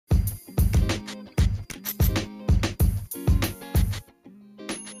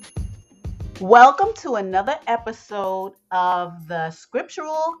Welcome to another episode of the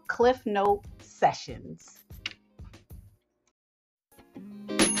Scriptural Cliff Note Sessions.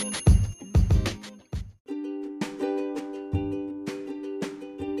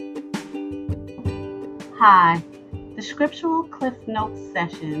 Hi, the Scriptural Cliff Note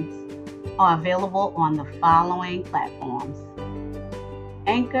Sessions are available on the following platforms: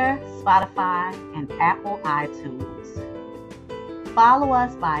 Anchor, Spotify, and Apple iTunes. Follow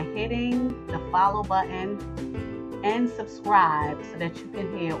us by hitting the follow button and subscribe so that you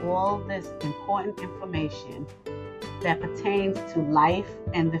can hear all this important information that pertains to life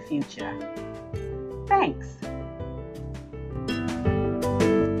and the future. Thanks.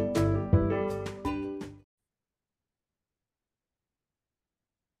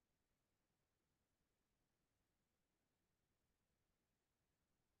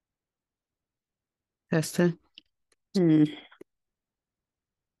 Testing. Hmm.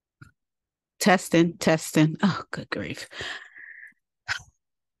 Testing, testing. Oh, good grief.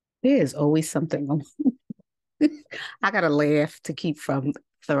 There is always something on. I gotta laugh to keep from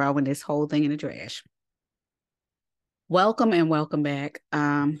throwing this whole thing in the trash. Welcome and welcome back.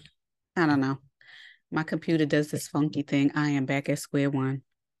 I don't know. My computer does this funky thing. I am back at square one.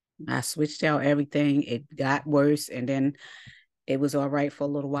 I switched out everything. It got worse, and then it was all right for a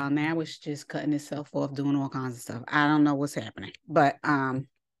little while. Now it's just cutting itself off, doing all kinds of stuff. I don't know what's happening. But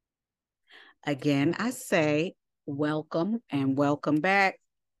again, I say welcome and welcome back.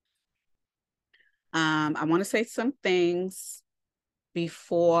 I want to say some things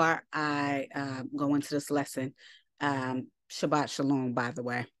before I go into this lesson. Shabbat Shalom, by the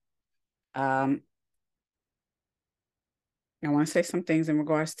way. I want to say some things in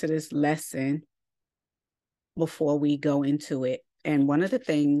regards to this lesson before we go into it. And one of the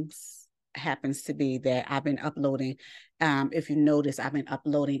things happens to be that I've been uploading. If you notice, I've been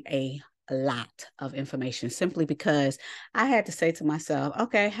uploading a lot of information simply because I had to say to myself,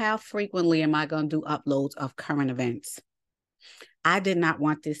 okay, how frequently am I going to do uploads of current events? I did not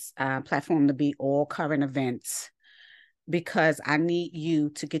want this platform to be all current events because I need you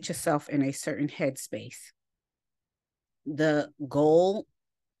to get yourself in a certain headspace. The goal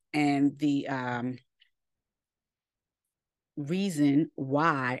and the reason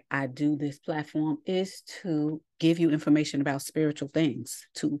why I do this platform is to give you information about spiritual things,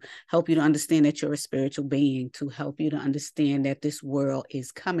 to help you to understand that you're a spiritual being, to help you to understand that this world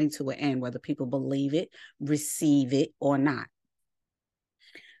is coming to an end, whether people believe it, receive it, or not.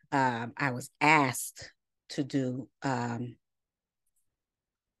 I was asked to do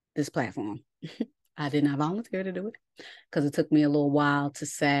this platform. I did not volunteer to do it because it took me a little while to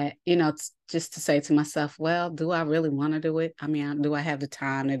say, just to say to myself, well, do I really want to do it? I mean, do I have the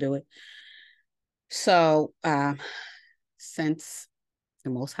time to do it? So, since the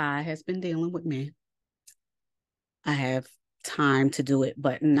Most High has been dealing with me, I have time to do it,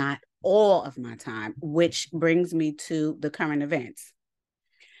 but not all of my time, which brings me to the current events.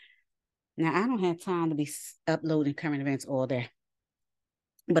 Now, I don't have time to be uploading current events all day,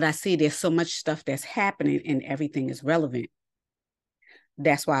 but I see there's so much stuff that's happening and everything is relevant.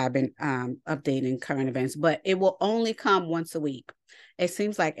 That's why I've been updating current events, but it will only come once a week. It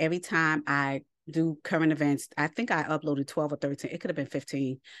seems like every time I do current events, I think I uploaded 12 or 13, it could have been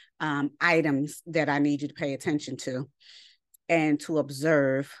 15 items that I need you to pay attention to and to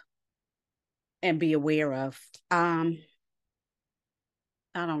observe and be aware of. I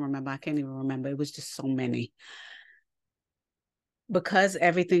don't remember. I can't even remember. It was just so many. Because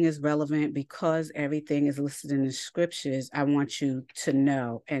everything is relevant, because everything is listed in the scriptures, I want you to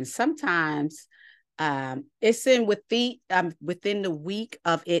know. And sometimes it's within the week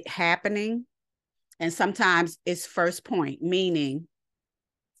of it happening, and sometimes it's first point, meaning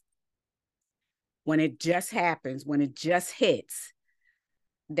when it just happens, when it just hits,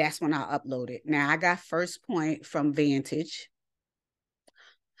 that's when I upload it. Now I got first point from Vantage.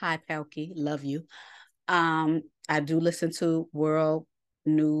 Hi, Palky, love you. I do listen to World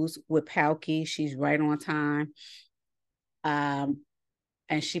News with Palky. She's right on time. And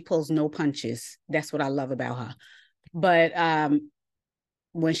she pulls no punches. That's what I love about her. But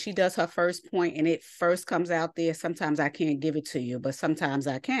when she does her first point and it first comes out there, sometimes I can't give it to you, but sometimes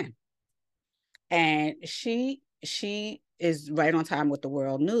I can. And she is right on time with the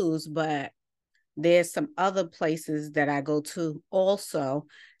World News, but there's some other places that I go to also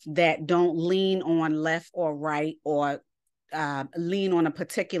that don't lean on left or right or lean on a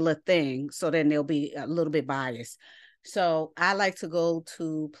particular thing. So then they'll be a little bit biased. So I like to go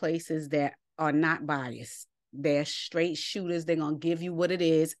to places that are not biased. They're straight shooters. They're going to give you what it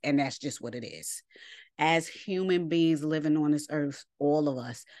is, and that's just what it is. As human beings living on this earth, all of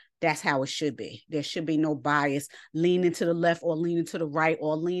us, That's how it should be. There should be no bias, leaning to the left or leaning to the right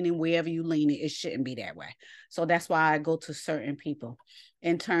or leaning wherever you lean it. It shouldn't be that way. So that's why I go to certain people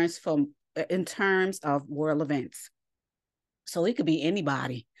in terms of world events. So it could be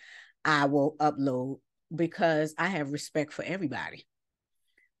anybody I will upload because I have respect for everybody.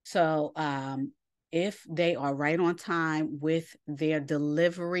 So if they are right on time with their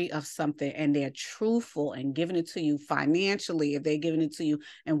delivery of something and they're truthful and giving it to you financially, if they're giving it to you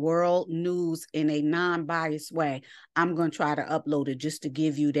in world news in a non-biased way, I'm going to try to upload it just to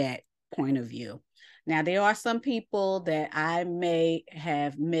give you that point of view. Now, there are some people that I may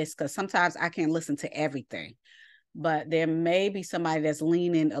have missed because sometimes I can't listen to everything, but there may be somebody that's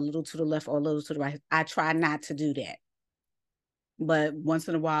leaning a little to the left or a little to the right. I try not to do that, but once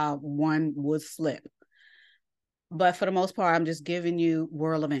in a while, one would slip. But for the most part, I'm just giving you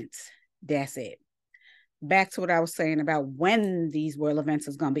world events. That's it. Back to what I was saying about when these world events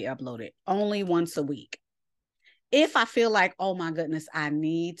is going to be uploaded. Only once a week. If I feel like, oh my goodness, I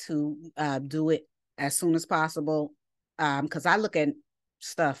need to do it as soon as possible, because I look at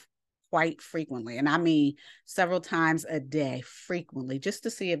stuff quite frequently, and I mean several times a day, frequently, just to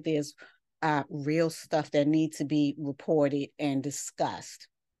see if there's real stuff that needs to be reported and discussed.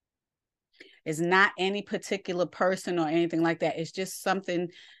 It's not any particular person or anything like that. It's just something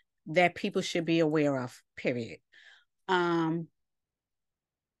that people should be aware of, period. And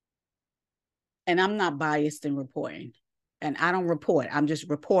I'm not biased in reporting. And I don't report. I'm just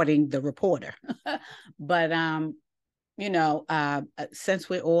reporting the reporter. But since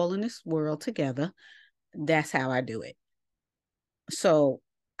we're all in this world together, that's how I do it. So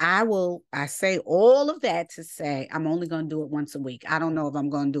I say all of that to say I'm only going to do it once a week. I don't know if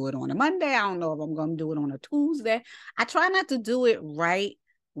I'm going to do it on a Monday. I don't know if I'm going to do it on a Tuesday. I try not to do it right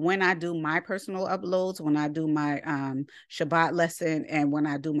when I do my personal uploads, when I do my Shabbat lesson and when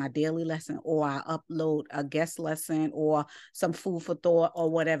I do my daily lesson, or I upload a guest lesson or some food for thought or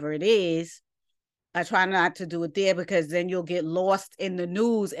whatever it is. I try not to do it there because then you'll get lost in the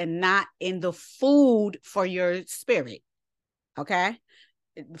news and not in the food for your spirit. Okay?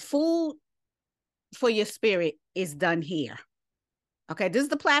 Food for your spirit is done here. Okay, this is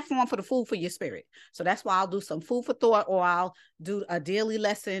the platform for the food for your spirit. So that's why I'll do some food for thought, or I'll do a daily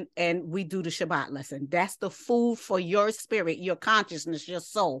lesson and we do the Shabbat lesson. That's the food for your spirit, your consciousness, your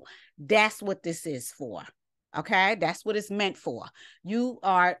soul. That's what this is for. Okay, that's what it's meant for. You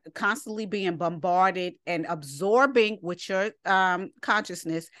are constantly being bombarded and absorbing with your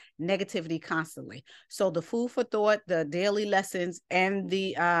consciousness negativity constantly. So the food for thought, the daily lessons, and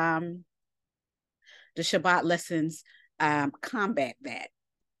the Shabbat lessons combat that.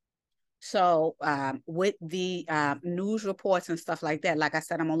 So with the news reports and stuff like that, like I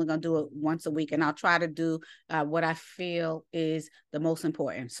said, I'm only going to do it once a week, and I'll try to do what I feel is the most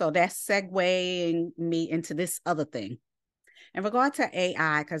important. So that's segueing me into this other thing. In regard to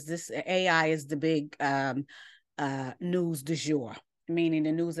AI, because this AI is the big news du jour, meaning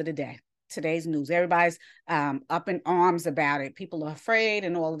the news of the day. Today's news. Everybody's up in arms about it. People are afraid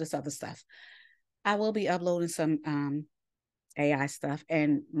and all of this other stuff. I will be uploading some AI stuff.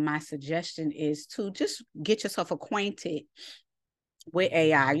 And my suggestion is to just get yourself acquainted with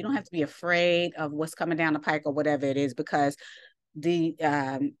AI. You don't have to be afraid of what's coming down the pike or whatever it is, because the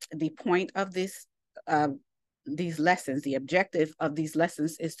point of these lessons, the objective of these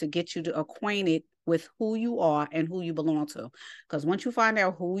lessons is to get you to acquainted with who you are and who you belong to. Because once you find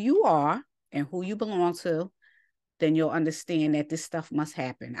out who you are and who you belong to, then you'll understand that this stuff must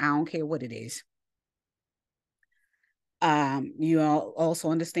happen. I don't care what it is. You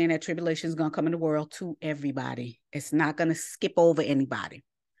also understand that tribulation is going to come in the world to everybody. It's not going to skip over anybody.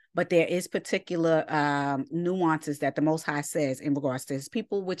 But there is particular nuances that the Most High says in regards to his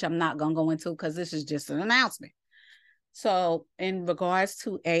people, which I'm not going to go into because this is just an announcement. So in regards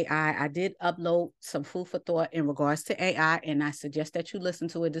to AI, I did upload some food for thought in regards to AI, and I suggest that you listen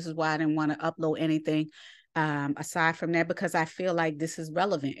to it. This is why I didn't want to upload anything aside from that, because I feel like this is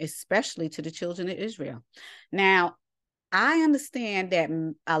relevant, especially to the children of Israel. Now, I understand that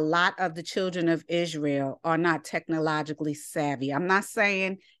a lot of the children of Israel are not technologically savvy. I'm not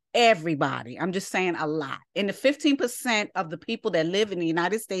saying everybody. I'm just saying a lot. In the 15% of the people that live in the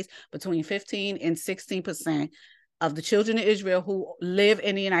United States, between 15 and 16% of the children of Israel who live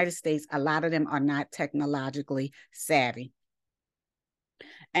in the United States, a lot of them are not technologically savvy.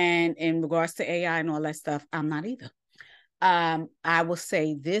 And in regards to AI and all that stuff, I'm not either. I will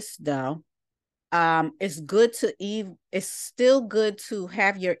say this though. It's still good to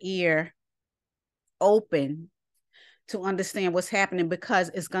have your ear open to understand what's happening, because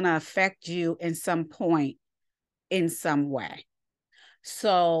it's going to affect you in some point, in some way.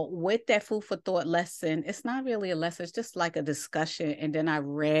 So with that food for thought lesson, it's not really a lesson, it's just like a discussion. And then I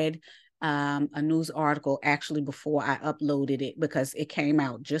read a news article actually before I uploaded it, because it came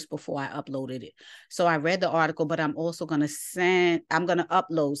out just before I uploaded it. So I read the article, but I'm also going to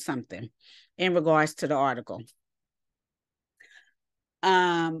upload something in regards to the article.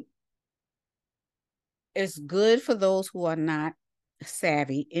 It's good for those who are not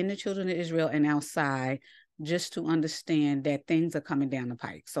savvy in the children of Israel and outside, just to understand that things are coming down the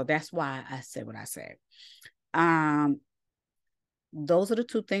pike. So that's why I said what I said. Those are the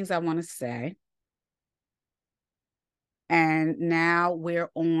two things I want to say. And now we're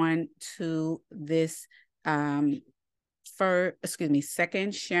on to this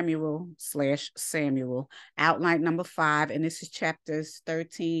Second Samuel, outline number 5, and this is chapters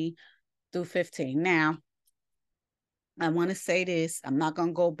 13 through 15. Now, I want to say this. I'm not going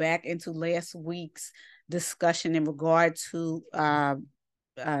to go back into last week's discussion in regard to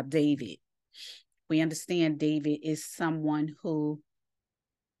David. We understand David is someone who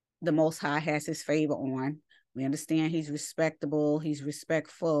the Most High has his favor on. We understand he's respectable, he's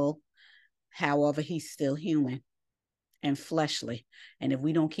respectful. However, he's still human and fleshly. And if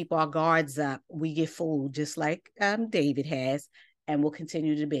we don't keep our guards up, we get fooled, just like David has, and will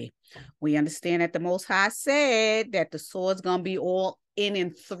continue to be. We understand that the Most High said that the sword's going to be all in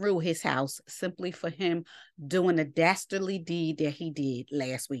and through his house, simply for him doing a dastardly deed that he did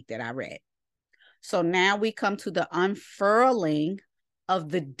last week that I read. So now we come to the unfurling of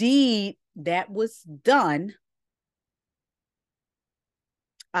the deed that was done.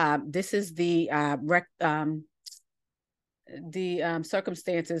 This is the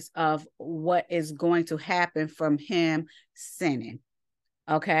circumstances of what is going to happen from him sinning.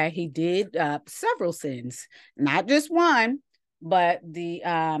 Okay, he did several sins, not just one, but the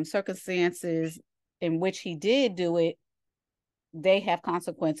circumstances in which he did do it, they have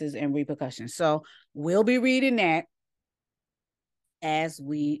consequences and repercussions. So we'll be reading that as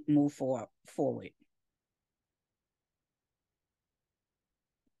we move forward.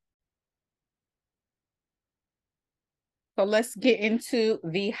 So let's get into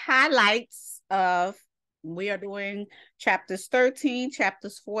the highlights of, we are doing chapters 13,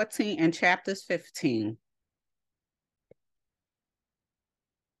 chapters 14, and chapters 15.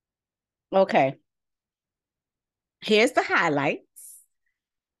 Okay. Here's the highlights.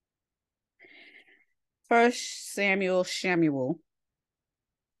 First Samuel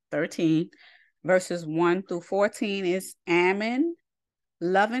 13, verses 1 through 14 is Ammon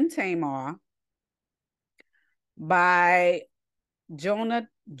loving Tamar by Jonadab's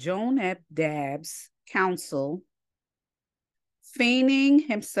counsel, feigning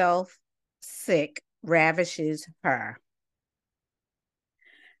himself sick, ravishes her.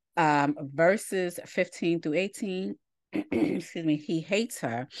 Verses 15 through 18, excuse me, he hates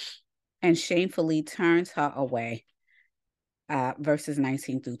her and shamefully turns her away. Verses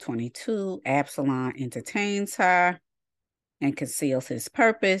 19 through 22, Absalom entertains her and conceals his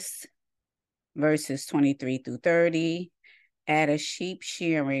purpose. Verses 23 through 30, at a sheep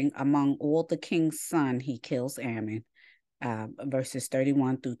shearing among all the king's sons, he kills Ammon. Verses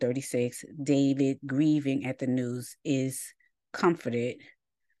 31 through 36, David, grieving at the news, is comforted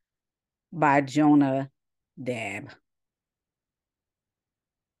by Jonadab.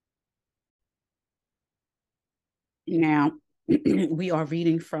 Now, we are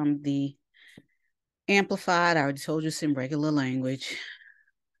reading from the Amplified. I already told you it's in regular language.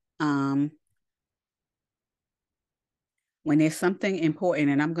 When there's something important,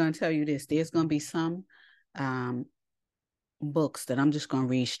 and I'm going to tell you this, there's going to be some books that I'm just going to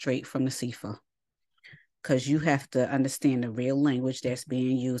read straight from the Sefer, because you have to understand the real language that's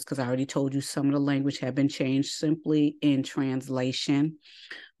being used, because I already told you some of the language have been changed simply in translation.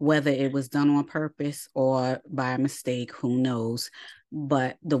 Whether it was done on purpose or by mistake, who knows?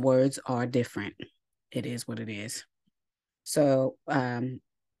 But the words are different. It is what it is. So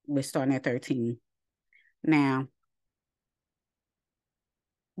we're starting at 13. Now,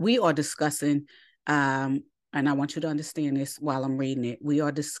 we are discussing, and I want you to understand this while I'm reading it. We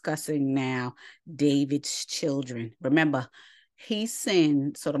are discussing now David's children. Remember, he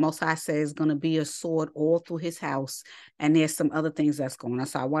sinned, so the Most High says is going to be a sword all through his house, and there's some other things that's going on.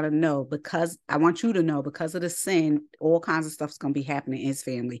 So I want you to know, because of the sin, all kinds of stuff's going to be happening in his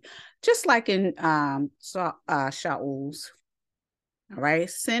family, just like in Shaul's. All right,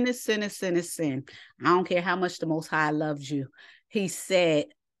 sin is sin is sin is sin. I don't care how much the Most High loves you. He said,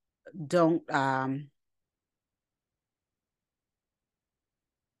 don't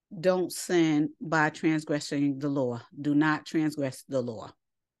sin by transgressing the law. Do not transgress the law.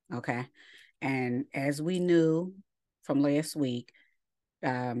 Okay. And as we knew from last week,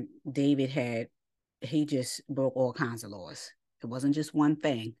 David he just broke all kinds of laws. It wasn't just one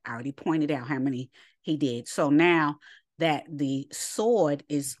thing. I already pointed out how many he did. So now that the sword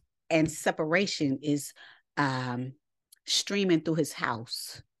is and separation is streaming through his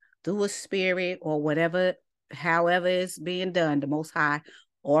house, through his spirit or whatever, however it's being done, the Most High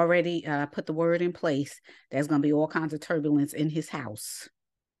already put the word in place. There's going to be all kinds of turbulence in his house,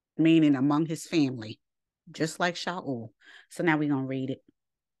 meaning among his family, just like Shaul. So now we're going to read it.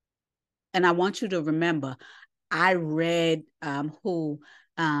 And I want you to remember, I read who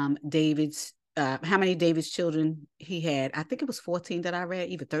David's, how many David's children he had. I think it was 14 that I read,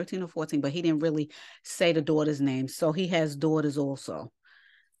 either 13 or 14, but he didn't really say the daughter's name. So he has daughters also.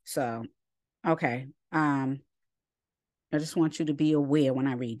 So, okay. I just want you to be aware when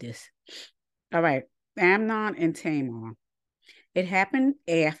I read this. All right. Amnon and Tamar. It happened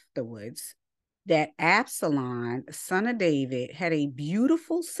afterwards that Absalom, son of David, had a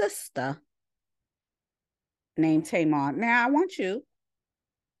beautiful sister named Tamar. Now I want you,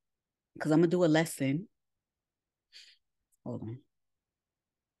 because I'm going to do a lesson. Hold on.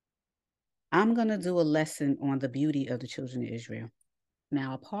 I'm going to do a lesson on the beauty of the children of Israel.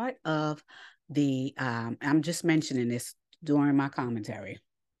 Now, a part of the, I'm just mentioning this during my commentary,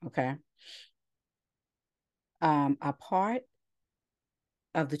 okay? A part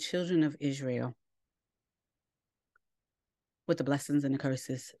of the children of Israel with the blessings and the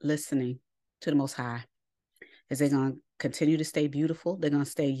curses, listening to the Most High, is they're going to continue to stay beautiful. They're going to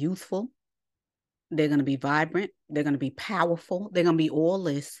stay youthful. They're going to be vibrant. They're going to be powerful. They're going to be all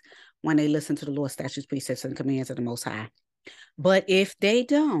this when they listen to the Lord's statutes, precepts, and commands of the Most High. But if they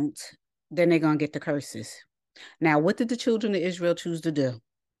don't, then they're going to get the curses. Now, what did the children of Israel choose to do?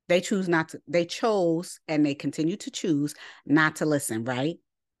 They chose and they continue to choose not to listen, right?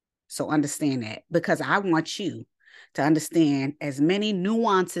 So understand that, because I want you to understand as many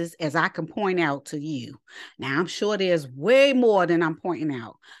nuances as I can point out to you. Now, I'm sure there's way more than I'm pointing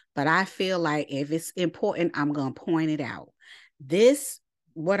out, but I feel like if it's important, I'm going to point it out.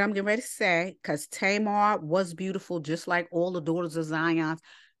 What I'm getting ready to say, because Tamar was beautiful, just like all the daughters of Zion,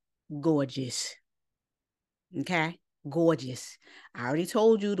 gorgeous. Okay? Gorgeous. I already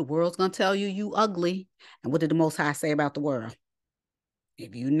told you the world's going to tell you ugly. And what did the Most High say about the world?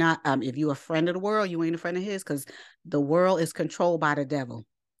 If you're a friend of the world, you ain't a friend of his, because the world is controlled by the devil.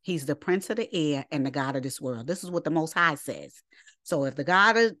 He's the prince of the air and the God of this world. This is what the Most High says. So if the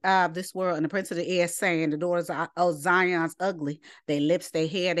God of this world and the prince of the air saying the daughters of Zion's ugly, their lips, their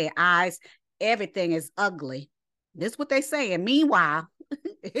hair, their eyes, everything is ugly. This is what they say. And meanwhile,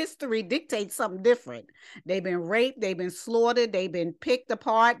 history dictates something different. They've been raped, they've been slaughtered, they've been picked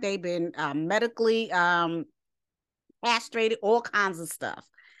apart, they've been medically castrated, all kinds of stuff.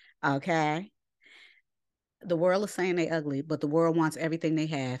 Okay. The world is saying they ugly, but the world wants everything they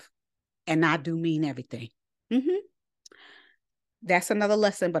have. And I do mean everything. Mm-hmm. That's another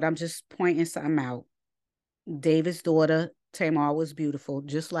lesson, but I'm just pointing something out. David's daughter, Tamar, was beautiful,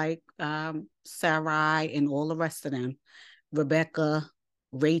 just like Sarai and all the rest of them. Rebecca,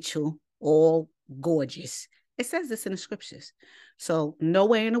 Rachel, all gorgeous. It says this in the scriptures. So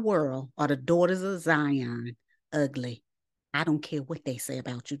nowhere in the world are the daughters of Zion ugly. I don't care what they say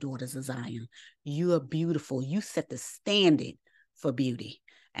about you, daughters of Zion. You are beautiful. You set the standard for beauty.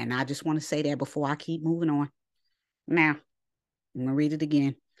 And I just want to say that before I keep moving on. Now, I'm going to read it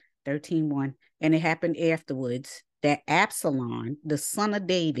again. 13:1. And it happened afterwards that Absalom, the son of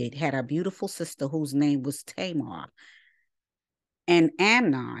David, had a beautiful sister whose name was Tamar. And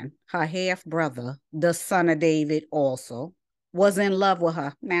Amnon, her half brother, the son of David also, was in love with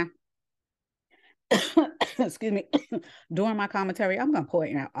her. Now, excuse me, during my commentary, I'm going to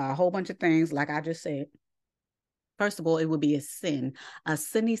point out a whole bunch of things, like I just said. First of all, it would be a sin, a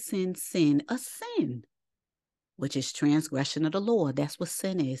sin, a sin, which is transgression of the law. That's what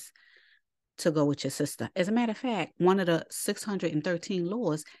sin is, to go with your sister. As a matter of fact, one of the 613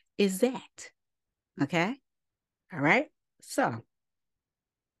 laws is that. Okay? All right? So,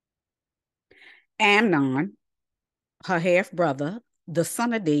 Amnon, her half brother, the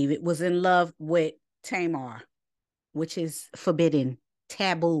son of David, was in love with Tamar, which is forbidden,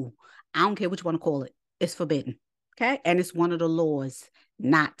 taboo. I don't care what you want to call it. It's forbidden. Okay? And it's one of the laws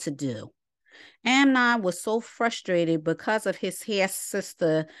not to do. Amnon was so frustrated because of his half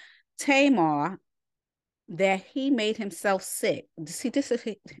sister Tamar that he made himself sick. See, this is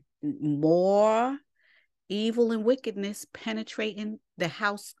more evil and wickedness penetrating the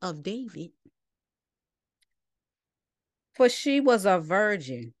house of David. For she was a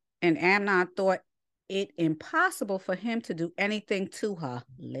virgin, and Amnon thought it impossible for him to do anything to her.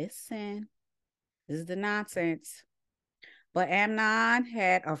 Listen, this is the nonsense. But Amnon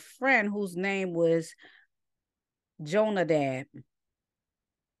had a friend whose name was Jonadab.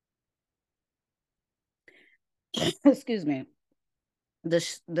 Excuse me.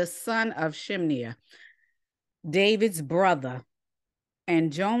 The son of Shimnir, David's brother.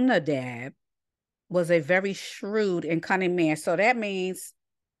 And Jonadab was a very shrewd and cunning man. So that means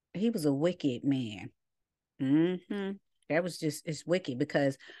he was a wicked man. That was just, it's wicked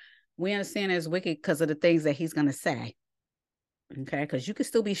because we understand it's wicked because of the things that he's going to say. Okay. Because you can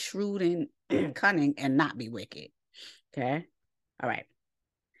still be shrewd and cunning and not be wicked. Okay. All right.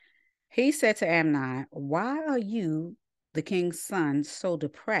 He said to Amnon, why are you, the king's son, so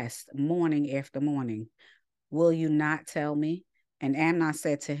depressed morning after morning? Will you not tell me? And Amnon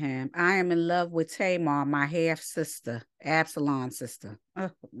said to him, I am in love with Tamar, my half-sister, Absalom's sister. Oh,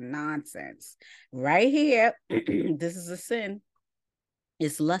 nonsense. Right here, this is a sin.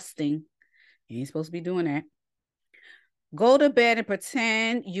 It's lusting. You ain't supposed to be doing that. Go to bed and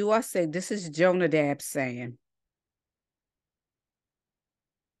pretend you are sick. This is Jonadab saying.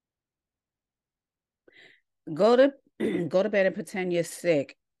 Go to bed and pretend you're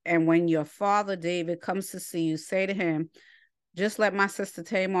sick. And when your father David comes to see you, say to him, just let my sister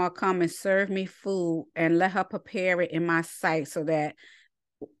Tamar come and serve me food and let her prepare it in my sight so that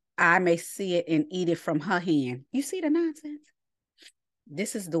I may see it and eat it from her hand. You see the nonsense?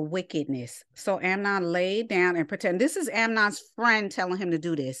 This is the wickedness. So Amnon laid down and pretended. This is Amnon's friend telling him to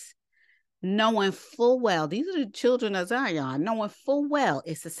do this, knowing full well, these are the children of Zion, knowing full well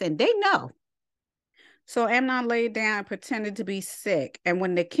it's a sin. They know. So Amnon laid down and pretended to be sick. And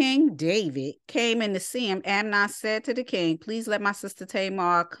when the king, David, came in to see him, Amnon said to the king, please let my sister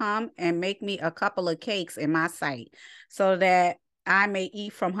Tamar come and make me a couple of cakes in my sight so that I may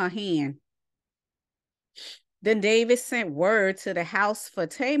eat from her hand. Then David sent word to the house for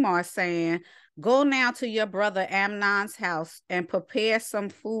Tamar saying, go now to your brother Amnon's house and prepare some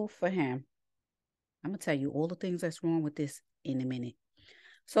food for him. I'm going to tell you all the things that's wrong with this in a minute.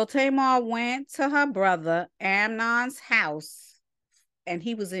 So Tamar went to her brother Amnon's house, and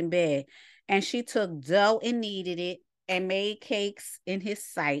he was in bed. And she took dough and kneaded it and made cakes in his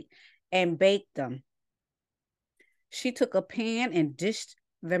sight and baked them. She took a pan and dished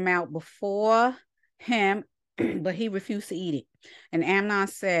them out before him, but he refused to eat it. And Amnon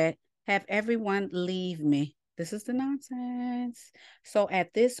said, have everyone leave me. This is the nonsense. So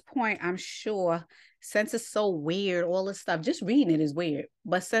at this point, I'm sure, since it's so weird, all this stuff, just reading it is weird.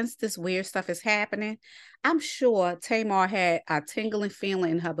 But since this weird stuff is happening, I'm sure Tamar had a tingling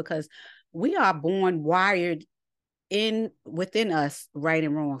feeling in her because we are born wired within us, right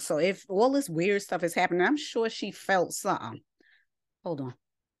and wrong. So if all this weird stuff is happening, I'm sure she felt something. Hold on.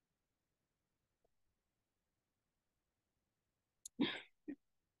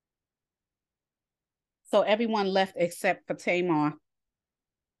 So everyone left except for Tamar.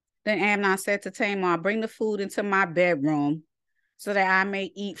 Then Amnon said to Tamar, bring the food into my bedroom so that I may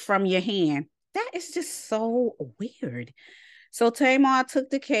eat from your hand. That is just so weird. So Tamar took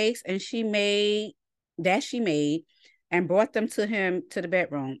the cakes and she made and brought them to him to the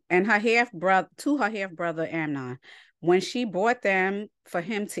bedroom and her half brother Amnon. When she brought them for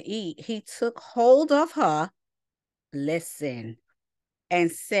him to eat, he took hold of her, listen, and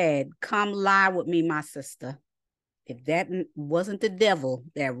said, come lie with me, my sister. If that wasn't the devil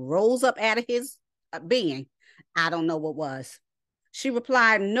that rose up out of his being, I don't know what was. She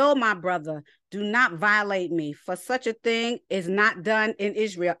replied, no, my brother, do not violate me, for such a thing is not done in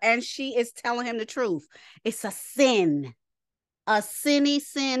Israel. And she is telling him the truth. It's a sin, a sin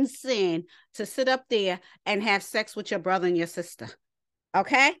to sit up there and have sex with your brother and your sister.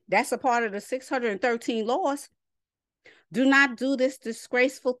 Okay? That's a part of the 613 laws. Do not do this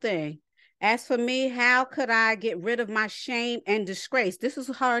disgraceful thing. As for me, how could I get rid of my shame and disgrace? This is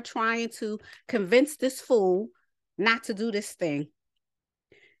her trying to convince this fool not to do this thing.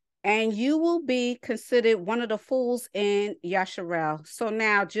 And you will be considered one of the fools in Yasharel. So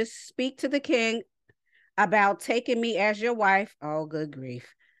now just speak to the king about taking me as your wife. Oh, good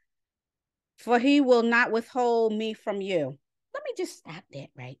grief. For he will not withhold me from you. Let me just stop that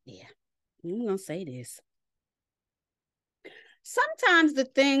right there. I'm going to say this. Sometimes the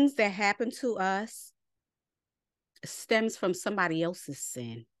things that happen to us stems from somebody else's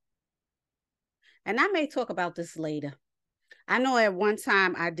sin. And I may talk about this later. I know at one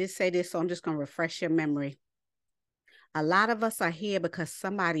time I did say this, so I'm just going to refresh your memory. A lot of us are here because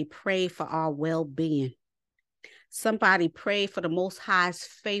somebody prayed for our well-being. Somebody prayed for the Most High's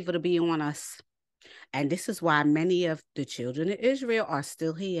favor to be on us. And this is why many of the children of Israel are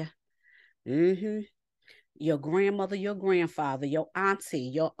still here. Your grandmother, your grandfather, your auntie,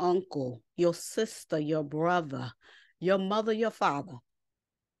 your uncle, your sister, your brother, your mother, your father,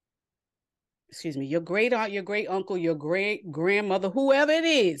 excuse me, your great aunt, your great uncle, your great grandmother, whoever it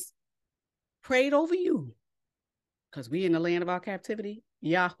is, prayed over you. Because we in the land of our captivity,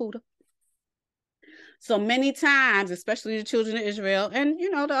 Yahudah. So many times, especially the children of Israel, and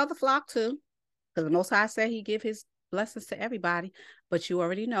the other flock too, because the Most High said He give His blessings to everybody. But you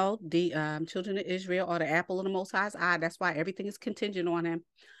already know the children of Israel are the apple of the Most High's eye. That's why everything is contingent on Him.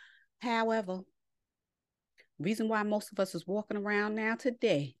 However, reason why most of us is walking around now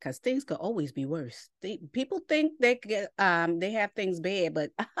today, because things could always be worse. People think they have things bad, but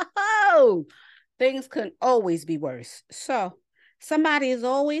things can always be worse. So somebody is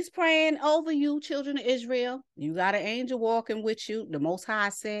always praying over you, children of Israel. You got an angel walking with you. The Most High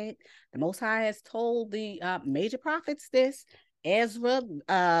said, the Most High has told the major prophets this, Ezra,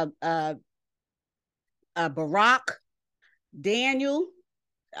 Barak, Daniel,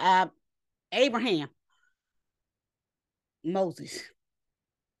 Abraham, Moses,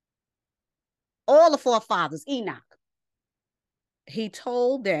 all the forefathers, Enoch. He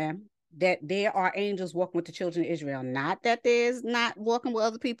told them that there are angels walking with the children of Israel. Not that there's not walking with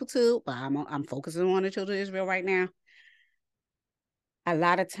other people too, but I'm focusing on the children of Israel right now. A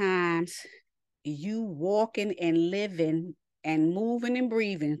lot of times you walking and living and moving and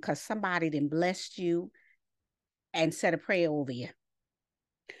breathing because somebody then blessed you and said a prayer over you.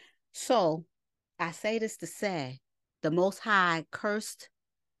 So I say this to say, the Most High cursed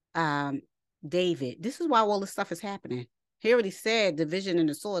David. This is why all this stuff is happening. He already said the vision and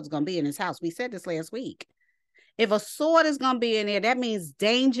the sword is going to be in his house. We said this last week. If a sword is going to be in there, that means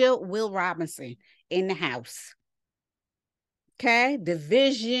danger, Will Robinson, in the house. Okay?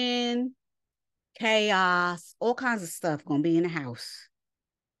 Division, chaos, all kinds of stuff going to be in the house.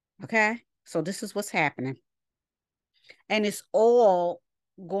 Okay? So this is what's happening. And it's all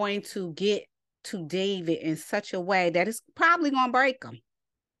going to get to David in such a way that it's probably going to break him.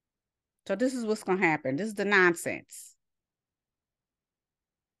 So this is what's going to happen. This is the nonsense.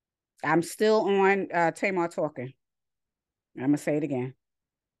 I'm still on Tamar talking. I'm going to say it again.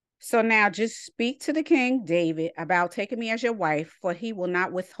 So now just speak to the king, David, about taking me as your wife, for he will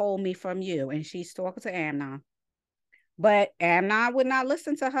not withhold me from you. And she's talking to Amnon. But Amnon would not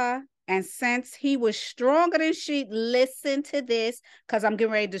listen to her. And since he was stronger than she, listen to this, because I'm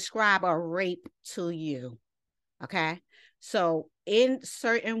getting ready to describe a rape to you. Okay? So in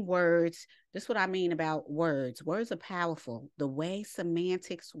certain words, this is what I mean about words. Words are powerful. The way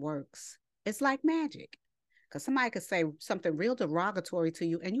semantics works, it's like magic. Because somebody could say something real derogatory to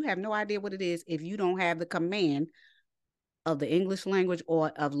you and you have no idea what it is if you don't have the command of the English language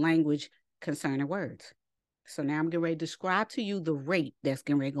or of language concerning words. So now I'm getting ready to describe to you the rape that's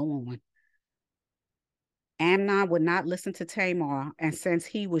getting ready to go on. Amnon would not listen to Tamar, and since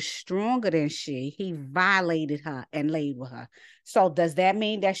he was stronger than she, he violated her and laid with her. So does that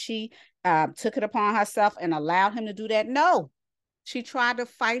mean that she took it upon herself and allowed him to do that? No. She tried to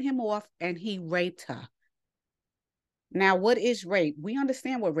fight him off, and he raped her. Now, what is rape? We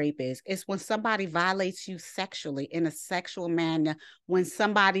understand what rape is. It's when somebody violates you sexually in a sexual manner, when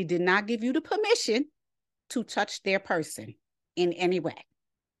somebody did not give you the permission to touch their person in any way.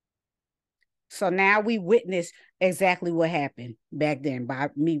 So now we witness exactly what happened back then by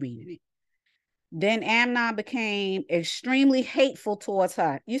me reading it. Then Amnon became extremely hateful towards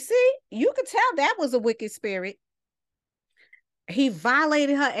her. You see, you could tell that was a wicked spirit. He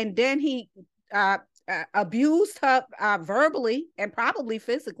violated her, and then he abused her verbally and probably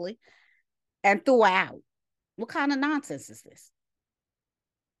physically and threw her out. What kind of nonsense is this?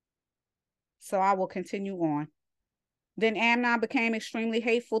 So I will continue on. Then Amnon became extremely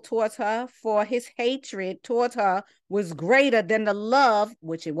hateful towards her, for his hatred towards her was greater than the love,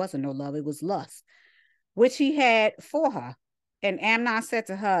 which it wasn't no love, it was lust, which he had for her. And Amnon said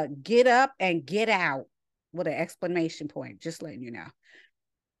to her, "Get up and get out," with an exclamation point, just letting you know.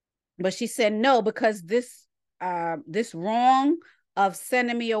 But she said no, because this wrong of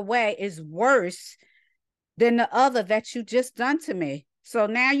sending me away is worse than the other that you just done to me. So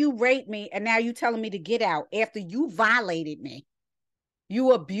now you raped me, and now you telling me to get out after you violated me.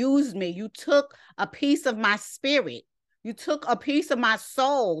 You abused me. You took a piece of my spirit. You took a piece of my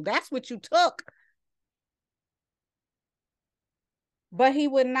soul. That's what you took. But he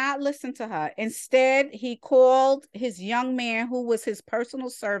would not listen to her. Instead, he called his young man, who was his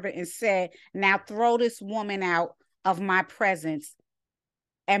personal servant, and said, "Now throw this woman out of my presence,"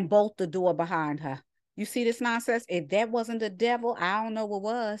 and bolt the door behind her. You see this nonsense? If that wasn't the devil, I don't know what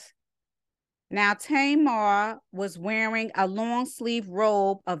was. Now Tamar was wearing a long sleeve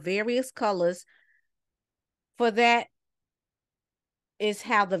robe of various colors, for that is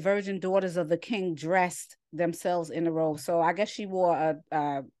how the virgin daughters of the king dressed themselves in the robe. So I guess she wore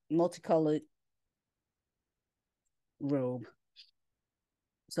a multicolored robe.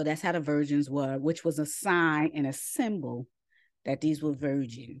 So that's how the virgins were, which was a sign and a symbol that these were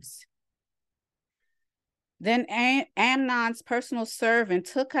virgins. Then Amnon's personal servant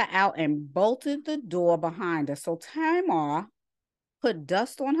took her out and bolted the door behind her. So Tamar put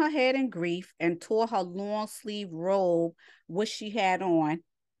dust on her head in grief and tore her long sleeve robe, which she had on,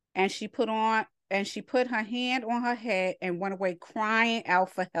 and she put her hand on her head and went away crying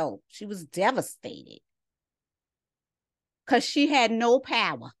out for help. She was devastated because she had no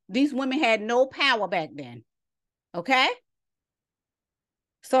power. These women had no power back then. Okay?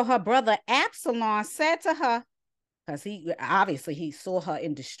 So her brother Absalom said to her, because he saw her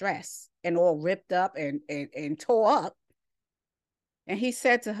in distress and all ripped up and tore up. And he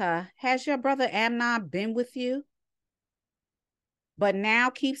said to her, has your brother Amnon been with you? But now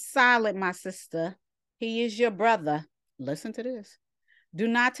keep silent, my sister. He is your brother. Listen to this. Do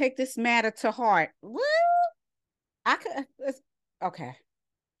not take this matter to heart. Well, okay.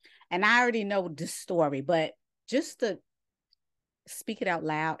 And I already know this story, but just to speak it out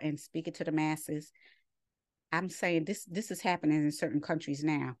loud and speak it to the masses, I'm saying this is happening in certain countries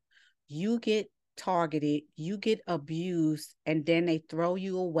now. You get targeted, you get abused, and then they throw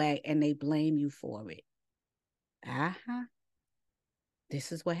you away and they blame you for it.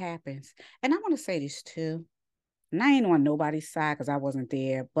 This is what happens. And I want to say this too. And I ain't on nobody's side because I wasn't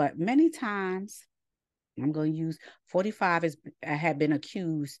there, but many times I'm going to use 45 as I have been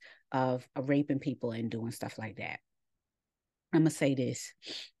accused of raping people and doing stuff like that. I'm going to say this.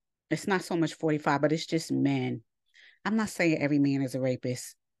 It's not so much 45, but it's just men. I'm not saying every man is a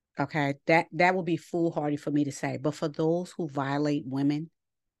rapist. Okay. That would be foolhardy for me to say. But for those who violate women,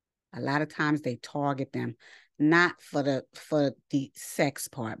 a lot of times they target them, not for the sex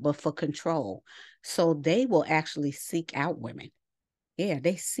part, but for control. So they will actually seek out women. Yeah,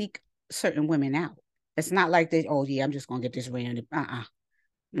 they seek certain women out. It's not like they, oh yeah, I'm just gonna get this random.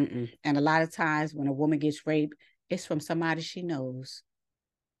 And a lot of times when a woman gets raped, it's from somebody she knows.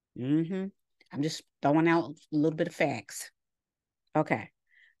 I'm just throwing out a little bit of facts. Okay.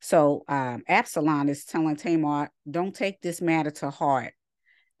 So Absalom is telling Tamar, don't take this matter to heart.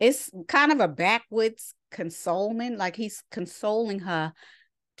 It's kind of a backwards consolement, like he's consoling her,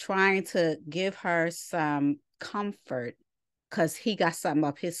 trying to give her some comfort because he got something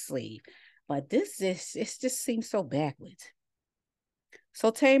up his sleeve. But it just seems so backwards. So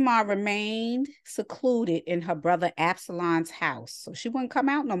Tamar remained secluded in her brother Absalom's house. So she wouldn't come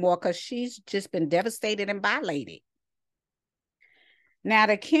out no more because she's just been devastated and violated. Now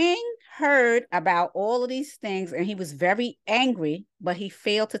the king heard about all of these things and he was very angry, but he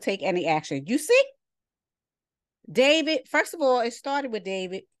failed to take any action. You see? David, first of all, it started with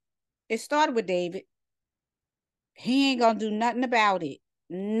David. He ain't gonna do nothing about it.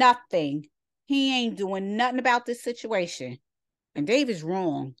 Nothing. He ain't doing nothing about this situation. And David's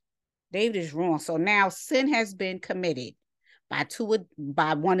wrong. David is wrong. So now sin has been committed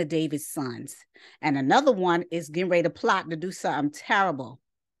by one of David's sons. And another one is getting ready to plot to do something terrible.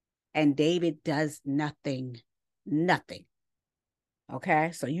 And David does nothing. Nothing.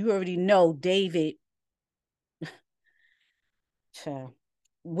 Okay? So you already know David.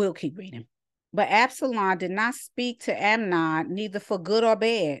 We'll keep reading. But Absalom did not speak to Amnon, neither for good or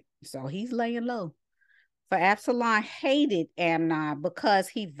bad. So he's laying low. For Absalom hated Amnon because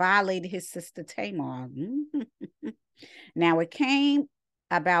he violated his sister Tamar. Now it came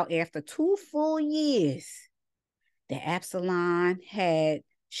about after 2 full years that Absalom had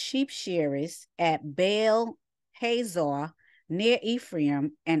sheep shearers at Baal Hazor near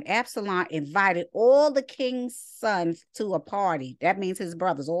Ephraim, and Absalom invited all the king's sons to a party. That means his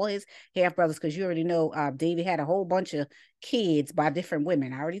brothers, all his half brothers, because you already know David had a whole bunch of kids by different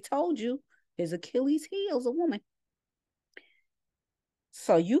women. I already told you his Achilles heel is a woman.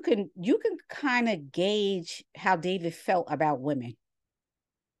 So you can kind of gauge how David felt about women.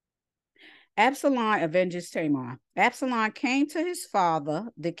 Absalom avenges Tamar. Absalom came to his father,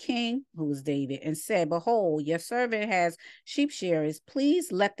 the king, who was David, and said, behold, your servant has sheep shearers.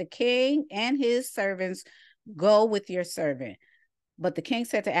 Please let the king and his servants go with your servant. But the king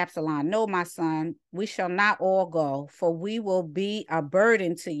said to Absalom, no, my son, we shall not all go, for we will be a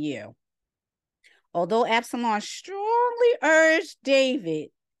burden to you. Although Absalom strongly urged David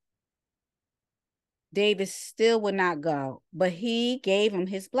still would not go, but he gave him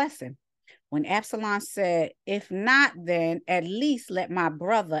his blessing. When Absalom said, if not, then at least let my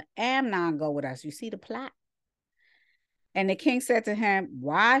brother Amnon go with us. You see the plot? And the king said to him,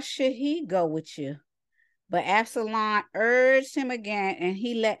 why should he go with you? But Absalom urged him again, and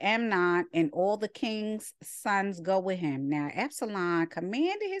he let Amnon and all the king's sons go with him. Now, Absalom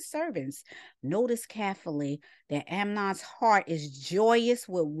commanded his servants. Notice carefully that Amnon's heart is joyous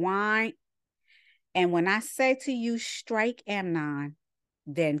with wine. And when I say to you, strike Amnon,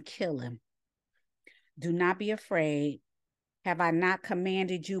 then kill him. Do not be afraid. Have I not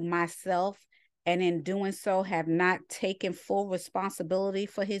commanded you myself? And in doing so, have not taken full responsibility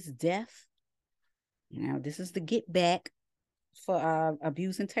for his death? Now, this is the get back for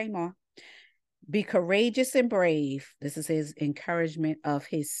abusing Tamar. Be courageous and brave. This is his encouragement of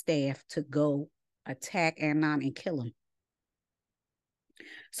his staff to go attack Amnon and kill him.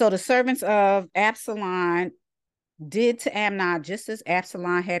 So the servants of Absalom did to Amnon just as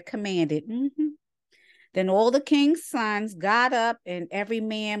Absalom had commanded. Then all the king's sons got up, and every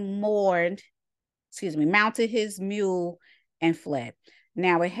man mounted his mule and fled.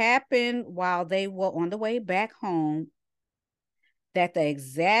 Now it happened while they were on the way back home that the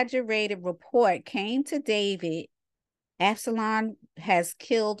exaggerated report came to David. Absalom has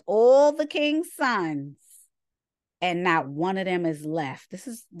killed all the king's sons, and not one of them is left.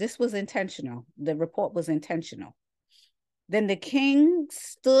 This was intentional. The report was intentional. Then the king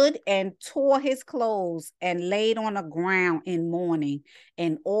stood and tore his clothes and laid on the ground in mourning,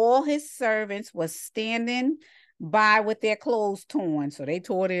 and all his servants were standing by with their clothes torn. So they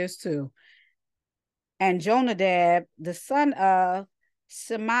tore theirs too. And Jonadab, the son of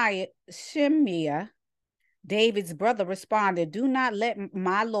Shimea, David's brother, responded, do not let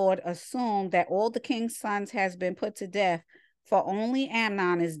my lord assume that all the king's sons has been put to death, for only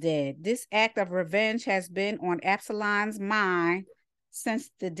Amnon is dead. This act of revenge has been on Absalom's mind since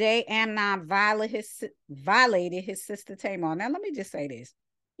the day Amnon violated his sister Tamar. Now, let me just say this.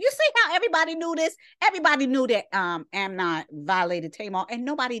 You see how everybody knew this? Everybody knew that Amnon violated Tamar, and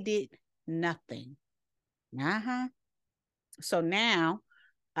nobody did nothing. So now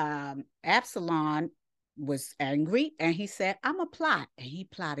Absalom was angry, and he said, I'm a plot. And he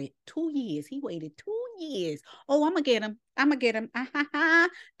plotted 2 years. He waited 2 years. Oh, I'm gonna get him.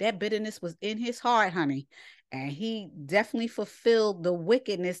 That bitterness was in his heart, honey. And he definitely fulfilled the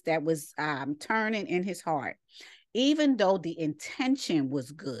wickedness that was turning in his heart. Even though the intention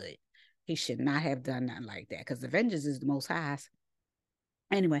was good, he should not have done nothing like that, because the vengeance is the Most High's.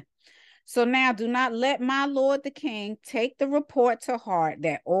 Anyway, so now do not let my lord the king take the report to heart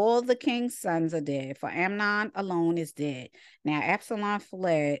that all the king's sons are dead, for Amnon alone is dead. Now Absalom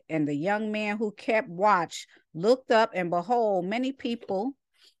fled, and the young man who kept watch looked up, and behold, many people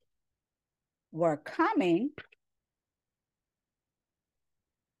were coming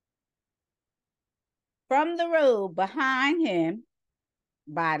from the road behind him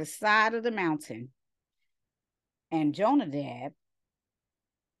by the side of the mountain. And Jonadab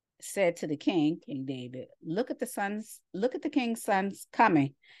said to the king, King David, look at the king's sons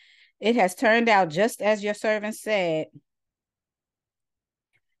coming. It has turned out just as your servant said.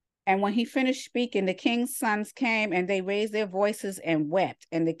 And when he finished speaking, the king's sons came, and they raised their voices and wept.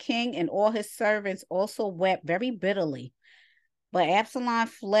 And the king and all his servants also wept very bitterly. But Absalom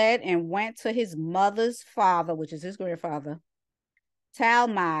fled and went to his mother's father, which is his grandfather,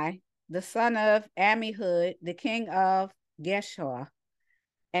 Talmai, the son of Ammihud, the king of Geshur.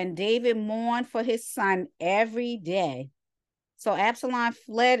 And David mourned for his son every day. So Absalom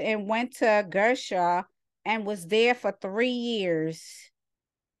fled and went to Geshur and was there for 3 years.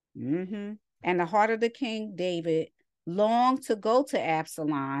 And the heart of the king David longed to go to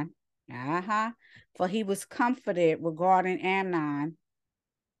Absalom, for he was comforted regarding Amnon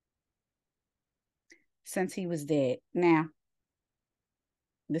since he was dead. Now,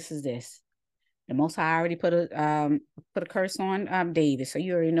 this. The Most High already put a curse on David, so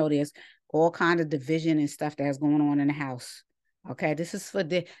you already know there's all kind of division and stuff that's going on in the house. Okay, this is for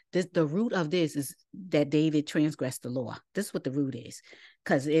the root of this is that David transgressed the law. This is what the root is,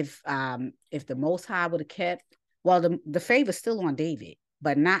 because if the Most High would have kept, well, the favor's still on David,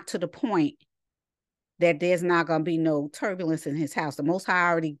 but not to the point that there's not going to be no turbulence in his house. The Most High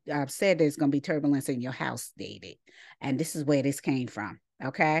already said there's going to be turbulence in your house, David, and this is where this came from.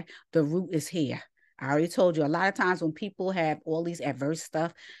 Okay, the root is here. I already told you, a lot of times when people have all these adverse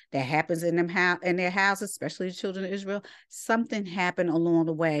stuff that happens in their houses, especially the children of Israel, something happened along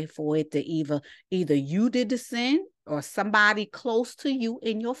the way for it to either you did the sin or somebody close to you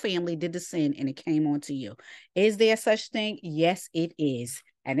in your family did the sin and it came onto you. Is there such thing? Yes, it is.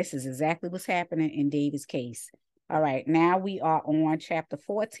 And this is exactly what's happening in David's case. All right, now we are on chapter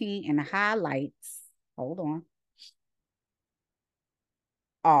 14, and the highlights, hold on,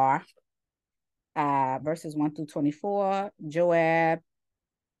 are verses 1 through 24. Joab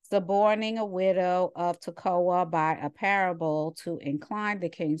suborning a widow of Tekoa by a parable to incline the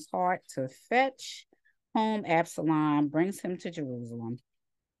king's heart to fetch home Absalom, brings him to Jerusalem.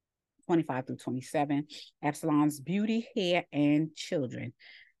 25 through 27. Absalom's beauty, hair, and children.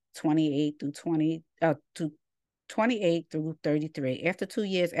 28 through 28 through 33. After 2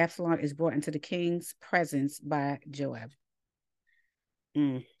 years, Absalom is brought into the king's presence by Joab.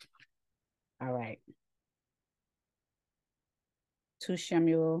 All right. 2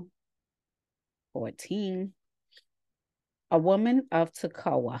 Samuel 14. A woman of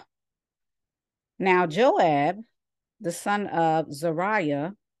Tekoa. Now Joab, the son of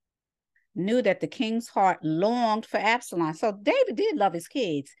Zeruiah, knew that the king's heart longed for Absalom. So David did love his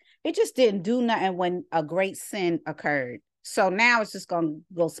kids. He just didn't do nothing when a great sin occurred. So now it's just going to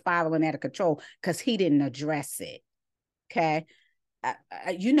go spiraling out of control because he didn't address it. Okay.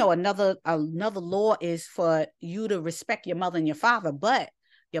 You know, another law is for you to respect your mother and your father, but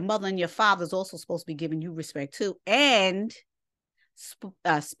your mother and your father is also supposed to be giving you respect too. And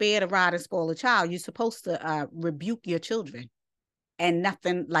spare the rod and spoil the child. You're supposed to rebuke your children. And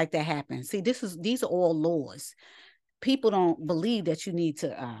nothing like that happens. See, these are all laws. People don't believe that you need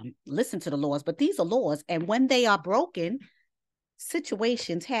to listen to the laws, but these are laws. And when they are broken,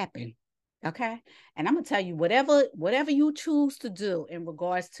 situations happen. Okay. And I'm gonna tell you, whatever you choose to do in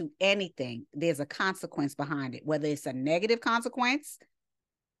regards to anything, there's a consequence behind it, whether it's a negative consequence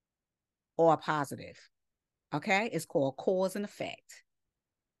or a positive. Okay, it's called cause and effect.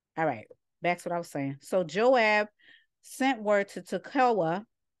 All right, back to what I was saying. So Joab sent word to Tekoa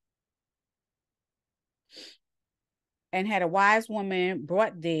and had a wise woman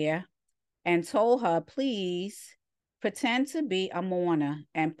brought there and told her, please pretend to be a mourner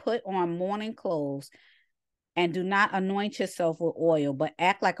and put on mourning clothes and do not anoint yourself with oil, but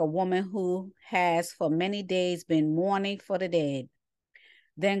act like a woman who has for many days been mourning for the dead.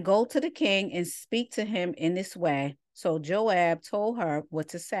 Then go to the king and speak to him in this way. So Joab told her what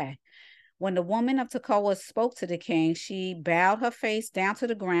to say. When the woman of Tekoa spoke to the king, she bowed her face down to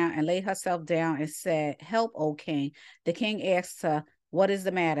the ground and laid herself down and said, help, O king. The king asked her, what is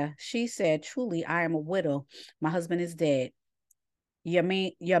the matter? She said, truly, I am a widow. My husband is dead. Your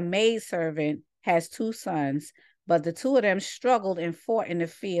maidservant has 2 sons, but the 2 of them struggled and fought in the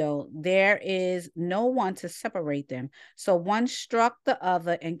field. There is no one to separate them. So one struck the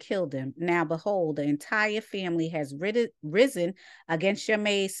other and killed him. Now, behold, the entire family has risen against your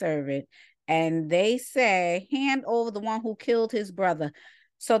maidservant. And they say, hand over the one who killed his brother,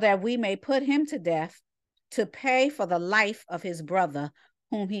 so that we may put him to death to pay for the life of his brother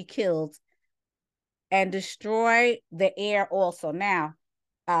whom he killed, and destroy the heir also. Now,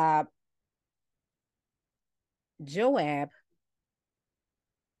 Joab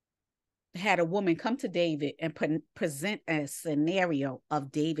had a woman come to David and present a scenario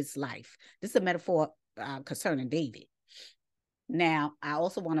of David's life. This is a metaphor concerning David. Now, I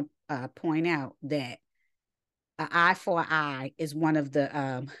also want to point out that an eye for an eye is one of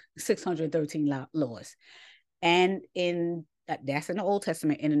the 613 laws. And that's in the Old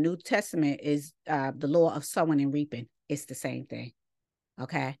Testament. In the New Testament is the law of sowing and reaping. It's the same thing.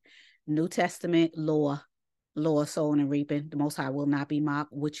 Okay. New Testament law of sowing and reaping. The Most High will not be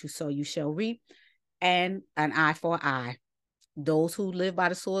mocked. What you sow, you shall reap. And an eye for an eye. Those who live by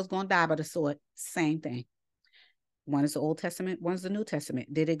the sword is going to die by the sword. Same thing. One is the Old Testament, one's the New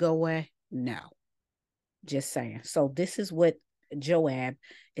Testament. Did it go away? No. Just saying. So this is what Joab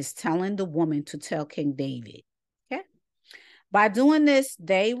is telling the woman to tell King David. Okay. By doing this,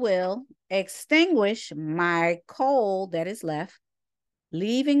 they will extinguish my coal that is left,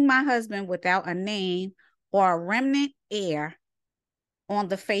 leaving my husband without a name or a remnant heir on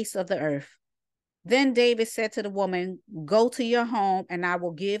the face of the earth. Then David said to the woman, go to your home and I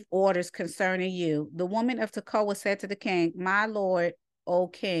will give orders concerning you. The woman of Tekoa said to the king, my lord, O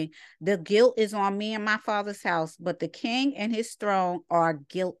king, the guilt is on me and my father's house, but the king and his throne are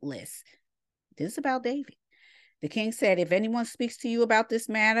guiltless. This is about David. The king said, if anyone speaks to you about this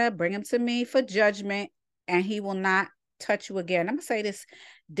matter, bring him to me for judgment, and he will not touch you again. I'm going to say this.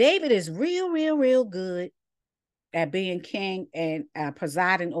 David is real good at being king and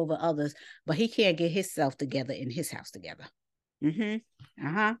presiding over others, but he can't get himself together in his house together.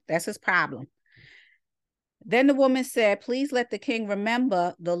 That's his problem. Then the woman said, please let the king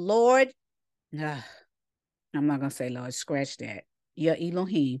remember the Lord. I'm not going to say Lord, scratch that. Your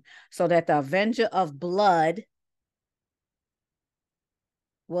Elohim, so that the avenger of blood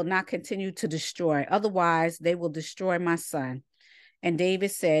will not continue to destroy. Otherwise, they will destroy my son. And David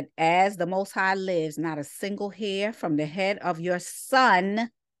said, as the Most High lives, not a single hair from the head of your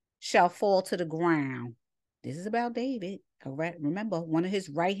son shall fall to the ground. This is about David. All right. Remember, one of his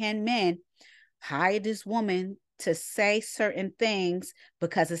right-hand men hired this woman to say certain things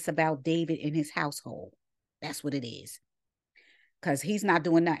because it's about David and his household. That's what it is. Because he's not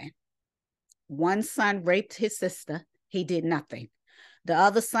doing nothing. One son raped his sister. He did nothing. The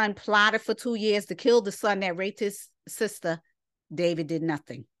other son plotted for 2 years to kill the son that raped his sister. David did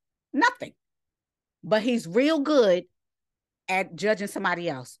nothing. Nothing. But he's real good at judging somebody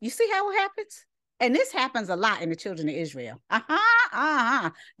else. You see how it happens? And this happens a lot in the children of Israel.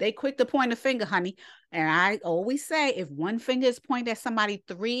 They quick to point a finger, honey. And I always say, if one finger is pointed at somebody,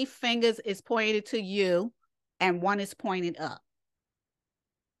 3 fingers is pointed to you, and 1 is pointed up.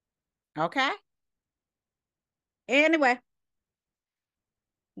 Okay? Anyway,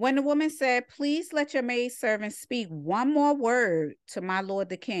 when the woman said, please let your maidservant speak one more word to my lord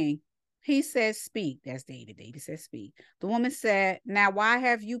the king, he said, speak. That's David. David said, speak. The woman said, now why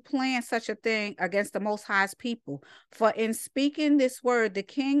have you planned such a thing against the Most High's people? For in speaking this word, the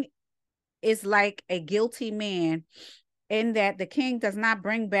king is like a guilty man, in that the king does not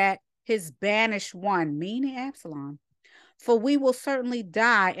bring back his banished one, meaning Absalom. For we will certainly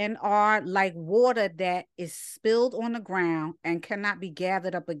die and are like water that is spilled on the ground and cannot be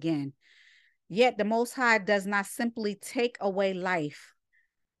gathered up again. Yet the Most High does not simply take away life,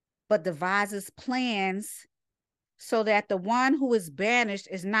 but devises plans so that the one who is banished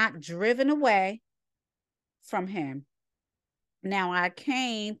is not driven away from him. Now I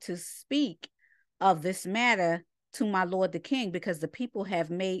came to speak of this matter to my lord the king, because the people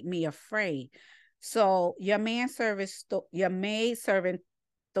have made me afraid. So your maidservant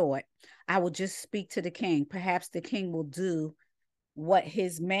thought, I will just speak to the king. Perhaps the king will do what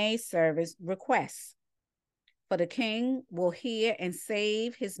his maidservant requests. For the king will hear and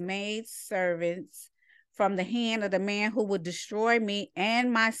save his maidservants from the hand of the man who would destroy me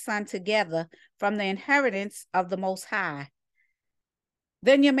and my son together from the inheritance of the Most High.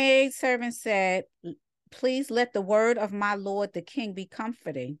 Then your maidservant said, please let the word of my lord the king be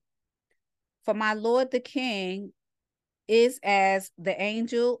comforting. For my lord the king is as the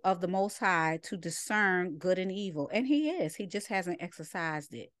angel of the Most High to discern good and evil. And he is. He just hasn't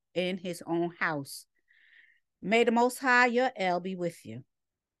exercised it in his own house. May the Most High, your El, be with you.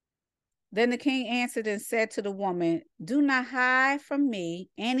 Then the king answered and said to the woman, do not hide from me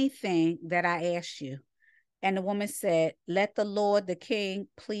anything that I ask you. And the woman said, let the Lord the king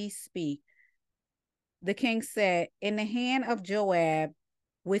please speak. The king said, in the hand of Joab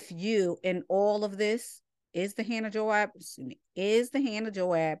with you in all of this? Is the hand of Joab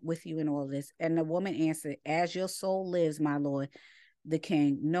with you in all of this? And the woman answered, as your soul lives, my lord the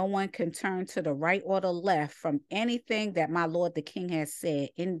king, no one can turn to the right or the left from anything that my lord the king has said.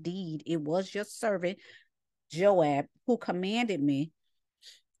 Indeed, it was your servant Joab who commanded me.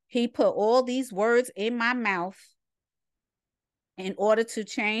 He put all these words in my mouth in order to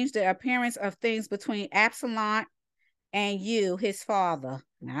change the appearance of things between Absalom and you, his father.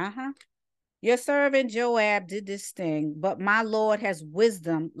 Your servant Joab did this thing, but my Lord has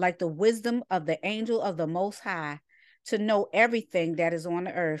wisdom like the wisdom of the angel of the Most High to know everything that is on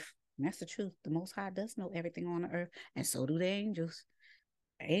the earth. And that's the truth. The Most High does know everything on the earth, and so do the angels.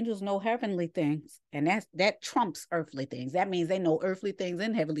 Angels know heavenly things, and that trumps earthly things. That means they know earthly things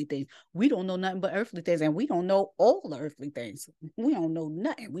and heavenly things. We don't know nothing but earthly things, and we don't know all the earthly things. We don't know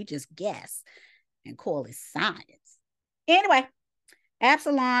nothing. We just guess and call it science. Anyway,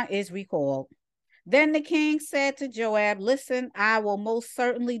 Absalom is recalled. Then the king said to Joab, listen, I will most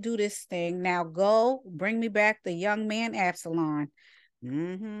certainly do this thing. Now go, bring me back the young man Absalom.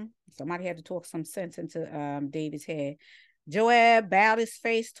 Somebody had to talk some sense into David's head. Joab bowed his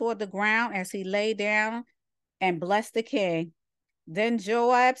face toward the ground as he lay down and blessed the king. Then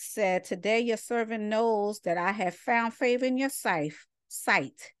Joab said, today your servant knows that I have found favor in your sight,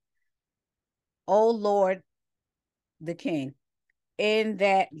 O Lord the king, in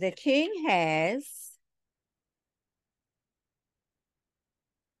that the king has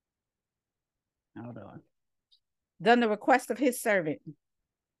done the request of his servant.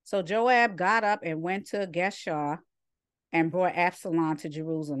 So Joab got up and went to Geshur and brought Absalom to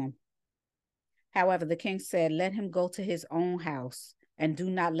Jerusalem. However, the king said, let him go to his own house and do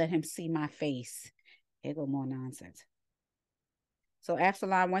not let him see my face. Here go more nonsense. So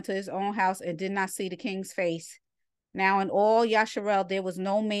Absalom went to his own house and did not see the king's face. Now in all Yasharel, there was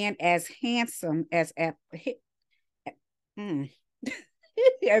no man as handsome as Absalom.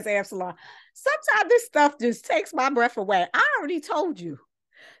 Sometimes this stuff just takes my breath away. I already told you.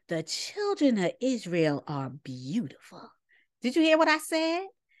 The children of Israel are beautiful. Did you hear what I said?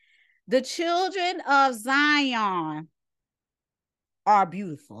 The children of Zion are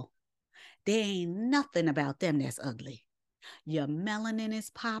beautiful. There ain't nothing about them that's ugly. Your melanin is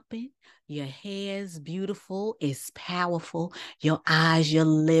popping. Your hair's beautiful. It's powerful. Your eyes, your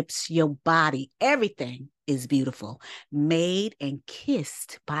lips, your body, everything is beautiful. Made and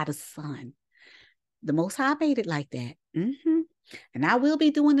kissed by the sun. The Most High made it like that. And I will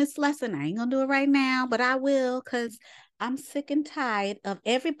be doing this lesson. I ain't going to do it right now, but I will, because I'm sick and tired of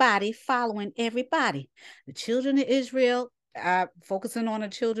everybody following everybody. The children of Israel, focusing on the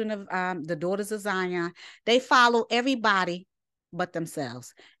children of the daughters of Zion, they follow everybody but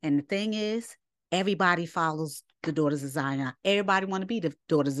themselves. And the thing is, everybody follows the daughters of Zion. Everybody want to be the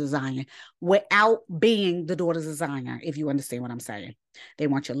daughters of Zion without being the daughters of Zion, if you understand what I'm saying. They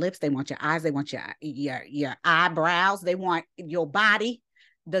want your lips, they want your eyes, they want your eyebrows, they want your body,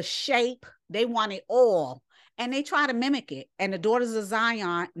 the shape, they want it all. And they try to mimic it. And the daughters of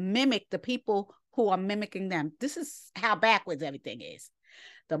Zion mimic the people who are mimicking them. This is how backwards everything is.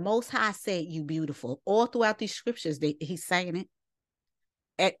 The Most High said, you beautiful. All throughout these scriptures, he's saying it.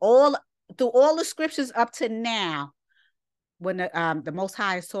 And through all the scriptures up to now, when the Most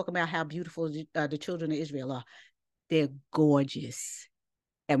High is talking about how beautiful the children of Israel are, they're gorgeous.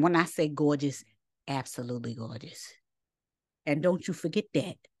 And when I say gorgeous, absolutely gorgeous. And don't you forget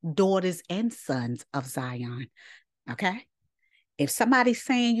that. Daughters and sons of Zion. Okay? If somebody's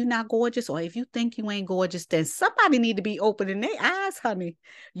saying you're not gorgeous, or if you think you ain't gorgeous, then somebody need to be opening their eyes, honey.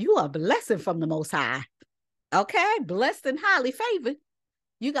 You are a blessing from the Most High. Okay? Blessed and highly favored.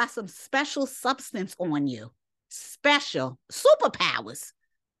 You got some special substance on you. Special superpowers.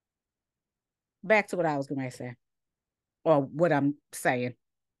 Back to what I was going to say. Or what I'm saying.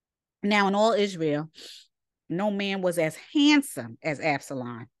 Now, in all Israel, no man was as handsome as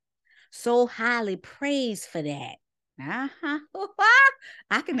Absalom. So highly praised for that. I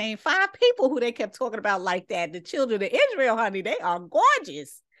can name 5 people who they kept talking about like that. The children of Israel, honey, they are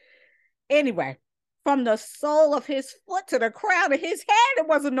gorgeous. Anyway, from the sole of his foot to the crown of his head, there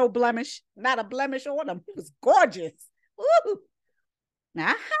wasn't no blemish, not a blemish on him. He was gorgeous.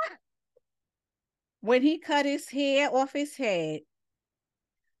 When he cut his hair off his head,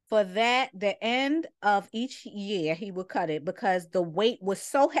 for that, the end of each year, he would cut it because the weight was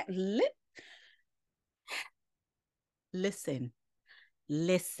so heavy. Listen.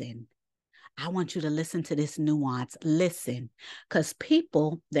 I want you to listen to this nuance. Listen, because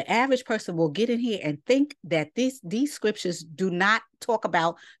people, the average person will get in here and think that these scriptures do not talk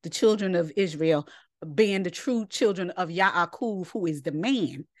about the children of Israel being the true children of Yaakov, who is the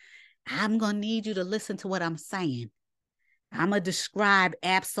man. I'm going to need you to listen to what I'm saying. I'm going to describe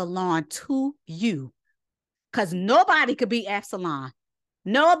Absalom to you, because nobody could be Absalom.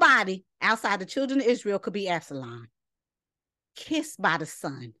 Nobody outside the children of Israel could be Absalom. Kissed by the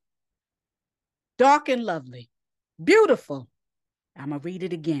sun. Dark and lovely. Beautiful. I'm going to read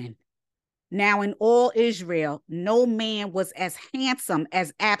it again. Now in all Israel, no man was as handsome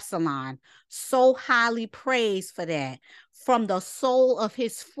as Absalom, so highly praised for that. From the sole of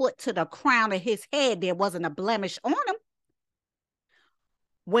his foot to the crown of his head, there wasn't a blemish on him.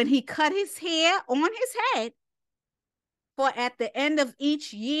 When he cut his hair on his head, for at the end of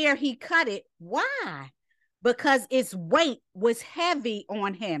each year he cut it. Why? Because its weight was heavy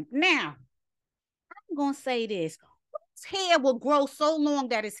on him. Now, I'm going to say this. His hair will grow so long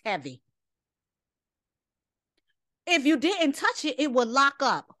that it's heavy. If you didn't touch it, it would lock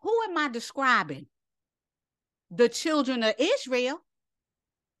up. Who am I describing? The children of Israel.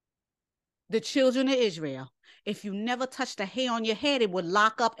 The children of Israel. If you never touch the hair on your head, it would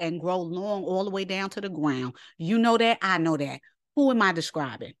lock up and grow long all the way down to the ground. You know that? I know that. Who am I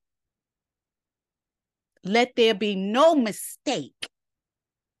describing? Let there be no mistake.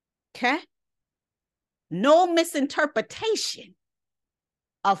 Okay? No misinterpretation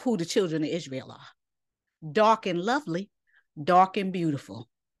of who the children of Israel are. Dark and lovely, dark and beautiful,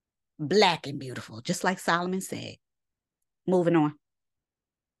 black and beautiful, just like Solomon said. Moving on.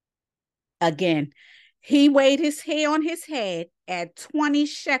 Again, he weighed his hair on his head at 20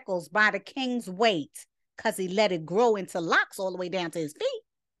 shekels by the king's weight, because he let it grow into locks all the way down to his feet.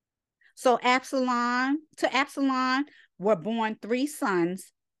 So Absalom were born 3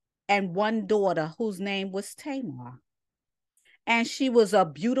 sons and 1 daughter, whose name was Tamar. And she was a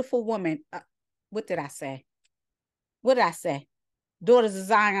beautiful woman. What did I say? Daughters of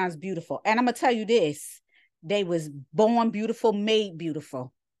Zion is beautiful. And I'm going to tell you this. They was born beautiful, made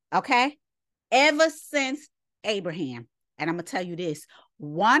beautiful. Okay? Ever since Abraham. And I'm going to tell you this.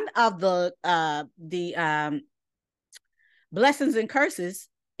 One of the blessings and curses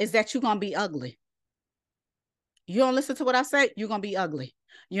is that you're going to be ugly. You don't listen to what I say, you're going to be ugly.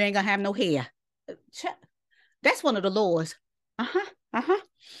 You ain't going to have no hair. That's one of the laws.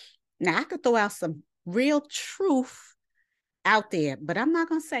 Now, I could throw out some real truth out there, but I'm not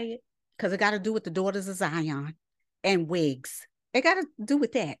going to say it because it got to do with the daughters of Zion and wigs. It got to do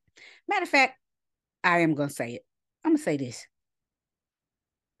with that. Matter of fact, I am going to say it. I'm going to say this.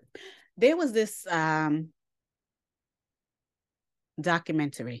 There was this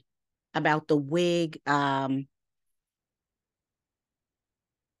documentary about the wig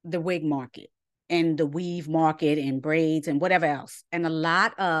market and the weave market and braids and whatever else. And a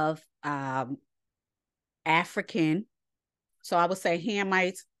lot of African, so I would say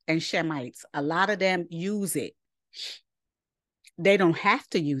Hamites and Shemites, a lot of them use it. They don't have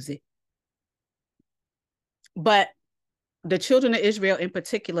to use it. But the children of Israel in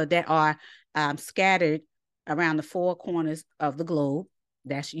particular that are scattered around the four corners of the globe,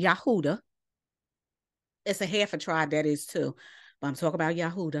 that's Yahudah. It's a half a tribe that is too, but I'm talking about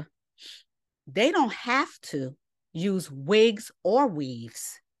Yahudah. They don't have to use wigs or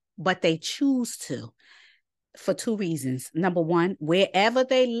weaves, but they choose to for two reasons. Number one, wherever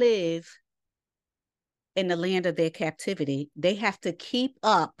they live in the land of their captivity, they have to keep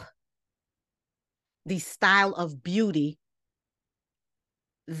up the style of beauty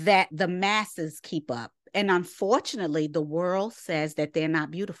that the masses keep up. And unfortunately, the world says that they're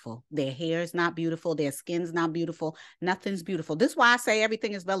not beautiful. Their hair is not beautiful. Their skin's not beautiful. Nothing's beautiful. This is why I say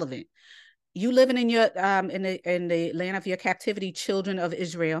everything is relevant. You living in your in the land of your captivity, children of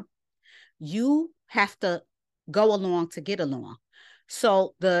Israel, you have to go along to get along.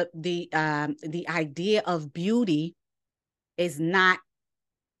 So the idea of beauty is not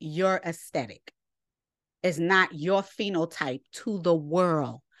your aesthetic. It's not your phenotype to the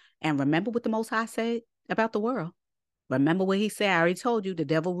world. And remember what the Most High said about the world. Remember what he said. I already told you the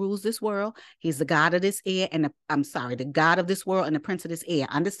devil rules this world. He's the God of this air and the God of this world and the prince of this air.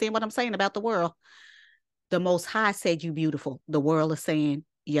 Understand what I'm saying about the world? The Most High said you beautiful. The world is saying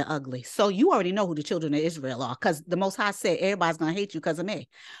you're ugly. So you already know who the children of Israel are because the Most High said everybody's going to hate you because of me.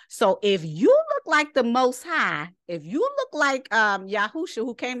 So if you look like the Most High, if you look like Yahusha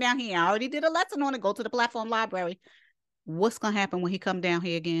who came down here, I already did a lesson on it, go to the platform library. What's going to happen when he come down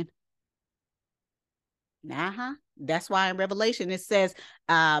here again? That's why in Revelation it says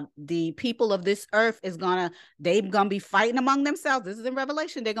the people of this earth they're gonna be fighting among themselves. This is in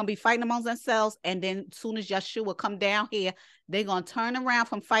Revelation. They're gonna be fighting among themselves, and then as soon as Yeshua come down here, they're gonna turn around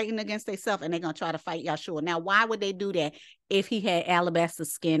from fighting against themselves and they're gonna try to fight Yeshua. Now, why would they do that if he had alabaster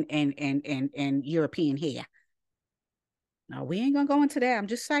skin and European hair? No, we ain't gonna go into that. I'm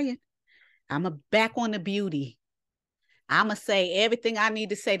just saying. I'm back on the beauty. I'm going to say everything I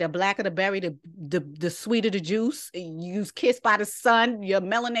need to say. The blacker the berry, the sweeter the juice. You kissed by the sun. Your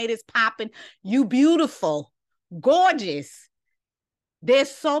melanated is popping. You beautiful, gorgeous. There's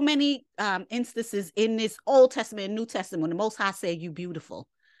so many instances in this Old Testament and New Testament when the Most High said you beautiful.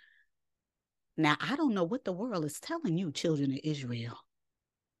 Now, I don't know what the world is telling you, children of Israel,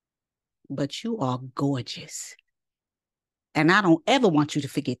 but you are gorgeous. And I don't ever want you to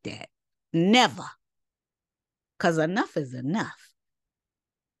forget that. Never. Because enough is enough.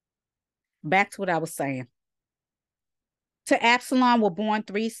 Back to what I was saying. To Absalom were born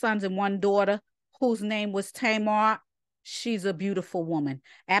 3 sons and 1 daughter, whose name was Tamar. She's a beautiful woman.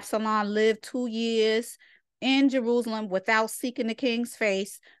 Absalom lived 2 years in Jerusalem without seeking the king's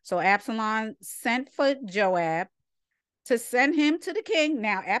face. So Absalom sent for Joab to send him to the king.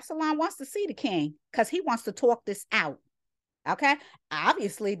 Now, Absalom wants to see the king because he wants to talk this out. Okay,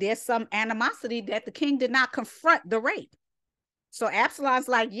 obviously there's some animosity that the king did not confront the rape. So Absalom's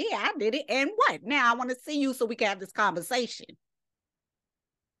like, yeah, I did it. And what? Now I want to see you so we can have this conversation.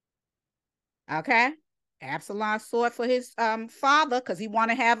 Okay. Absalom sought for his father because he want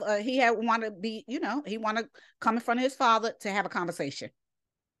to have he want to be, he want to come in front of his father to have a conversation.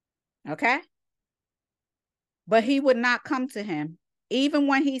 Okay. But he would not come to him. Even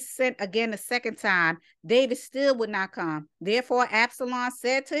when he sent again the second time, David still would not come. Therefore, Absalom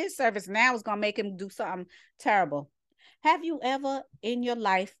said to his servants, now it's going to make him do something terrible. Have you ever in your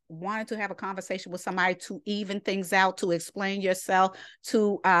life wanted to have a conversation with somebody to even things out, to explain yourself,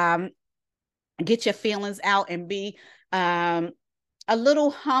 to get your feelings out and be a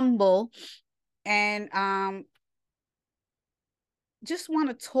little humble and just want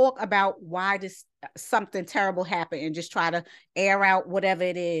to talk about why this something terrible happened and just try to air out whatever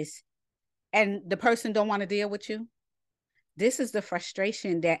it is, and the person don't want to deal with you? This is the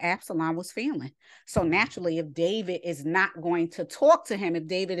frustration that Absalom was feeling. So naturally, if David is not going to talk to him, if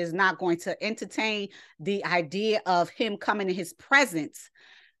David is not going to entertain the idea of him coming in his presence,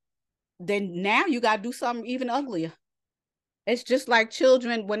 then now you got to do something even uglier. It's just like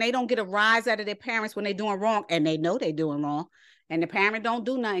children when they don't get a rise out of their parents when they're doing wrong, and they know they're doing wrong, and the parent don't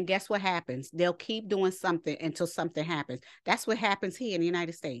do nothing, guess what happens? They'll keep doing something until something happens. That's what happens here in the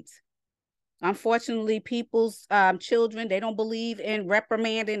United States. Unfortunately, people's children, they don't believe in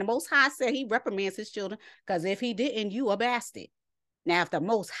reprimanding. The Most High said he reprimands his children, because if he didn't, you a bastard. Now, if the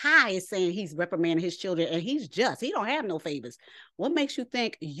Most High is saying he's reprimanding his children and he's just, he don't have no favors, what makes you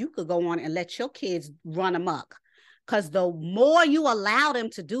think you could go on and let your kids run amok? Because the more you allow them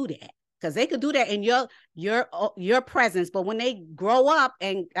to do that, because they could do that in your presence, but when they grow up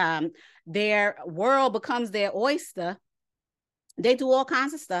and their world becomes their oyster, they do all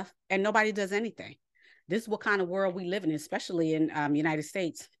kinds of stuff and nobody does anything. This is what kind of world we live in, especially in United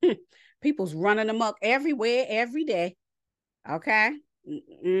States. People's running amok everywhere, every day. Okay.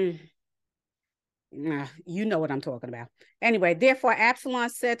 You know what I'm talking about. Anyway, therefore Absalom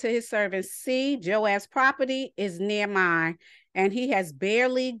said to his servants, see, Joab's property is near mine, and he has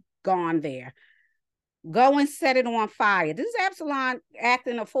barely gone there. Go and set it on fire. This is Absalom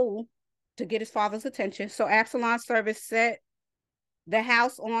acting a fool to get his father's attention. So Absalom's servants set the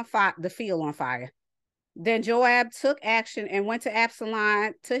house on fire, the field on fire. Then Joab took action and went to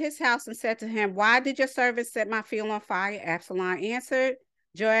Absalom to his house and said to him, why did your servant set my field on fire? Absalom answered,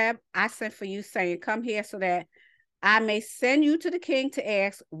 Joab, I sent for you, saying, come here so that I may send you to the king to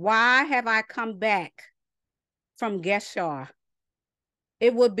ask, why have I come back from Geshur?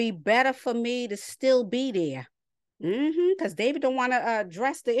 It would be better for me to still be there. Because David don't want to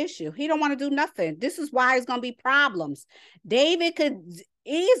address the issue. He don't want to do nothing. This is why it's going to be problems. David could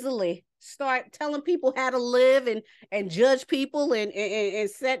easily start telling people how to live and judge people and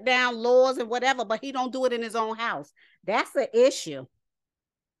set down laws and whatever, but he don't do it in his own house. That's the issue.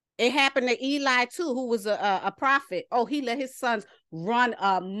 It happened to Eli too, who was a prophet. Oh, he let his sons run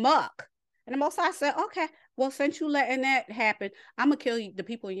amok. And the Most High said, okay, well, since you letting that happen, I'm going to kill the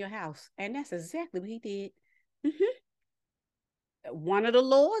people in your house. And that's exactly what he did. One of the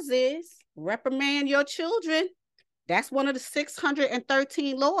laws is reprimand your children. That's one of the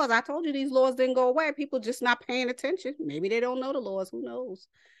 613 laws. I told you these laws didn't go away. People just not paying attention. Maybe they don't know the laws. Who knows?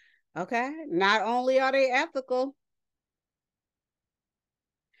 Okay. Not only are they ethical,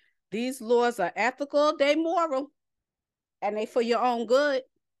 these laws are ethical, they moral, and they for your own good.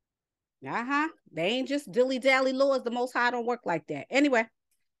 They ain't just dilly-dally laws. The Most High don't work like that. Anyway,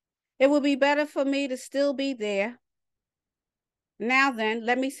 it would be better for me to still be there. Now then,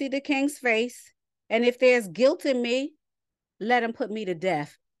 let me see the king's face, and if there's guilt in me, let him put me to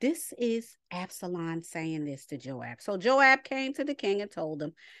death. This is Absalom saying this to Joab. So Joab came to the king and told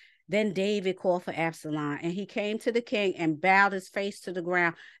him. Then David called for Absalom, and he came to the king and bowed his face to the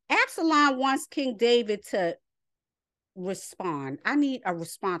ground. Absalom wants King David to respond. I need a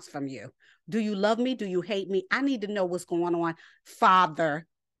response from you. Do you love me? Do you hate me? I need to know what's going on, Father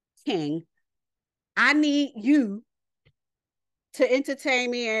King. I need you to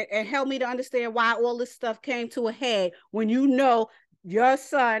entertain me and help me to understand why all this stuff came to a head when you know your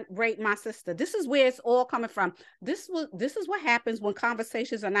son raped my sister. This is where it's all coming from. This is what happens when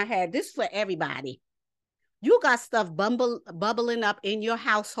conversations are not had. This is for everybody. You got stuff bubbling up in your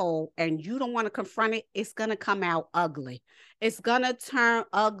household and you don't want to confront it. It's going to come out ugly. It's going to turn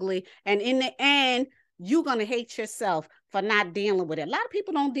ugly. And in the end, you're going to hate yourself for not dealing with it. A lot of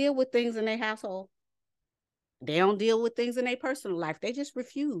people don't deal with things in their household. They don't deal with things in their personal life. They just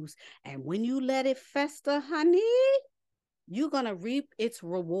refuse. And when you let it fester, honey, you're going to reap its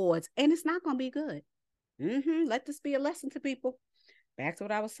rewards. And it's not going to be good. Let this be a lesson to people. Back to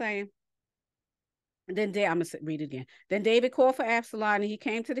what I was saying. Then I'm going to read it again. Then David called for Absalom, and he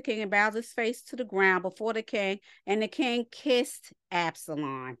came to the king and bowed his face to the ground before the king. And the king kissed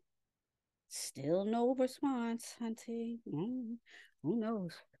Absalom. Still no response, hunty. Who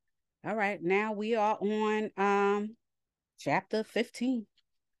knows? All right, now we are on chapter 15.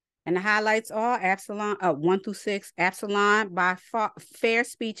 And the highlights are Absalom, 1 through 6. Absalom, by fair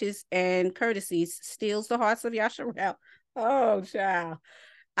speeches and courtesies, steals the hearts of Yasharel. Oh, child.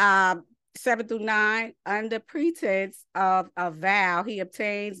 7 through 9, under pretense of a vow, he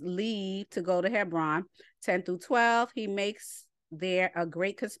obtains leave to go to Hebron. 10 through 12, he makes there a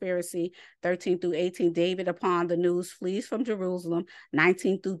great conspiracy. 13 through 18, David, upon the news, flees from Jerusalem.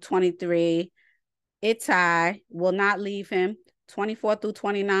 19 through 23, Ittai will not leave him. 24 through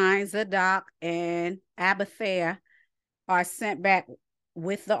 29, Zadok and Abiathar are sent back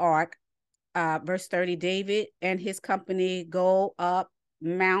with the ark. Verse 30, David and his company go up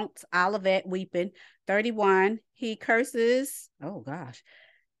Mount Olivet weeping. 31, he curses,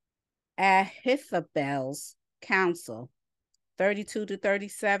 Ahithophel's counsel. 32 to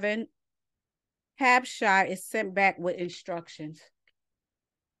 37, Abishai is sent back with instructions.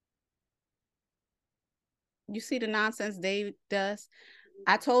 You see the nonsense David does?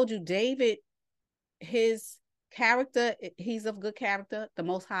 I told you, David, his character, he's of good character. The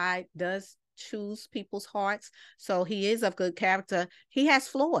Most High does choose people's hearts. So he is of good character. He has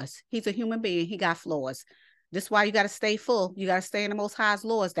flaws. He's a human being. He got flaws. This is why you got to stay full. You got to stay in the Most High's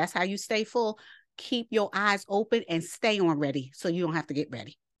laws. That's how you stay full. Keep your eyes open and stay on ready so you don't have to get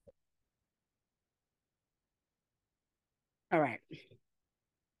ready. All right.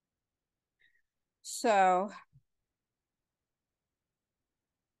 So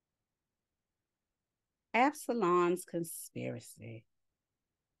Absalom's conspiracy.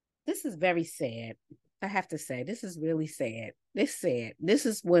 This is very sad. I have to say, this is really sad. It's sad. This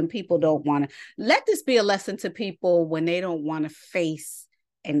is when people don't want to let this be a lesson to people when they don't want to face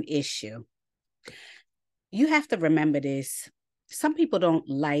an issue. You have to remember this. Some people don't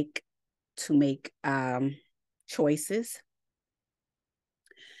like to make choices.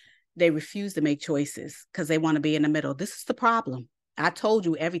 They refuse to make choices because they want to be in the middle. This is the problem. I told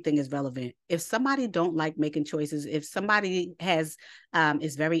you everything is relevant. If somebody don't like making choices, if somebody has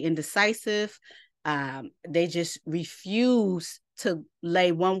is very indecisive, they just refuse to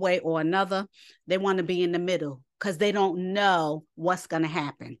lay one way or another. They want to be in the middle because they don't know what's going to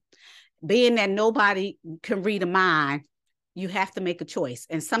happen. Being that nobody can read a mind, you have to make a choice.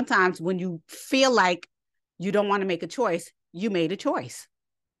 And sometimes when you feel like you don't want to make a choice, you made a choice.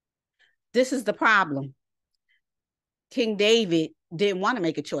 This is the problem. King David didn't want to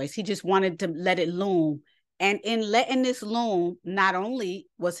make a choice. He just wanted to let it loom. And in letting this loom, not only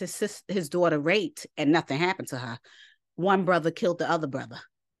was his daughter raped and nothing happened to her, one brother killed the other brother.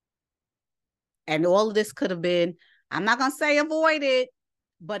 And all of this could have been, I'm not going to say avoided,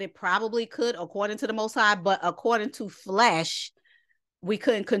 but it probably could, according to the Most High. But according to flesh, we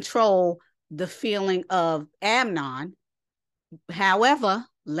couldn't control the feeling of Amnon. However,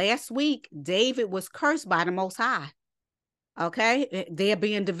 last week, David was cursed by the Most High. Okay, there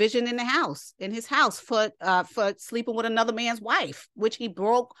being division in his house for sleeping with another man's wife, which he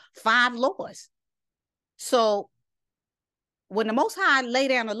broke 5 laws. So when the Most High lay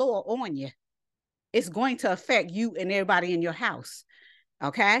down a law on you, it's going to affect you and everybody in your house.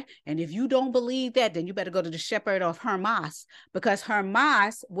 Okay, and if you don't believe that, then you better go to the shepherd of Hermas, because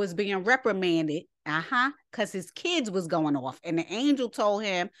Hermas was being reprimanded, because his kids was going off, and the angel told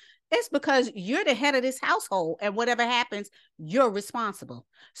him, it's because you're the head of this household, and whatever happens, you're responsible.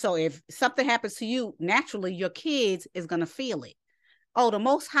 So if something happens to you, naturally your kids is going to feel it. Oh, the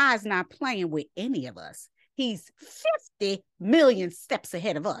Most High is not playing with any of us. He's 50 million steps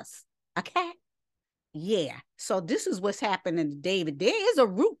ahead of us. Okay. Yeah. So this is what's happening to David. There is a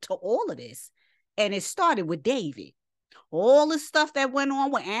root to all of this. And it started with David. All the stuff that went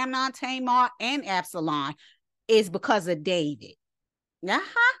on with Amnon, Tamar, and Absalom is because of David.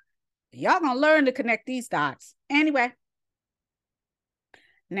 Y'all gonna learn to connect these dots. Anyway.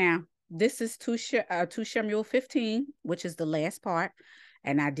 Now, this is 2 Samuel 15, which is the last part.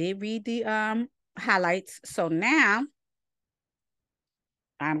 And I did read the highlights. So now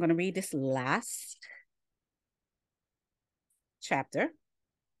I'm going to read this last chapter.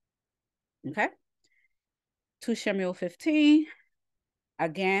 Okay. 2 Samuel 15.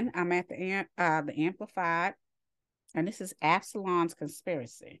 Again, I'm at the Amplified. And this is Absalom's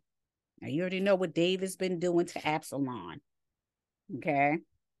conspiracy. Now, you already know what David's been doing to Absalom. Okay.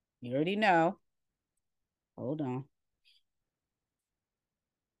 You already know. Hold on.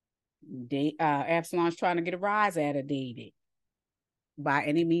 Absalom's trying to get a rise out of David by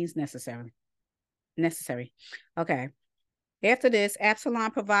any means necessary. Okay. After this,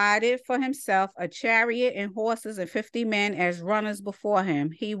 Absalom provided for himself a chariot and horses and 50 men as runners before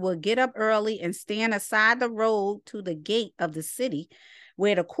him. He would get up early and stand aside the road to the gate of the city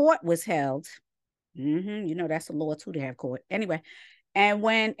where the court was held. You know, that's a law too to have court. Anyway, and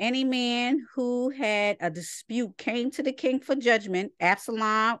when any man who had a dispute came to the king for judgment,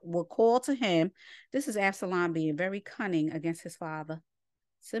 Absalom would call to him. This is Absalom being very cunning against his father,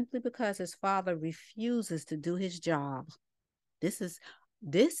 simply because his father refuses to do his job. This is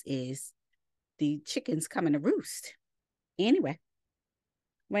the chickens coming to roost. Anyway,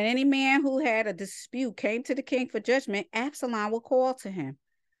 when any man who had a dispute came to the king for judgment, Absalom would call to him,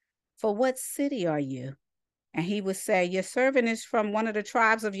 "For what city are you?" And he would say, "Your servant is from one of the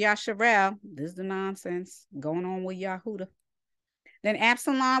tribes of Yasharel." This is the nonsense going on with Yahudah. Then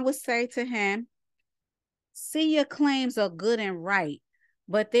Absalom would say to him, "See, your claims are good and right,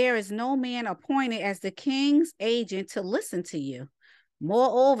 but there is no man appointed as the king's agent to listen to you."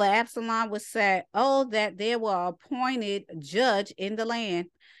 Moreover, Absalom would say, "Oh, that there were appointed judge in the land.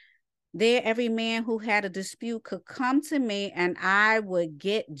 There every man who had a dispute could come to me, and I would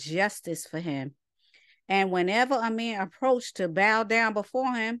get justice for him." And whenever a man approached to bow down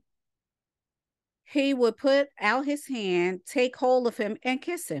before him, he would put out his hand, take hold of him, and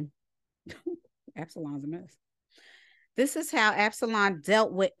kiss him. Absalom's a mess. This is how Absalom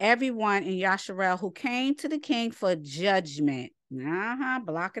dealt with everyone in Yasharel who came to the king for judgment.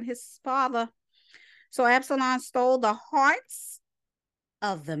 Blocking his father. So Absalom stole the hearts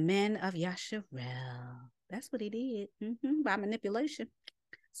of the men of Yasharel. That's what he did, by manipulation,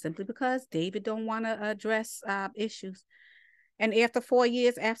 simply because David don't want to address issues. And after 4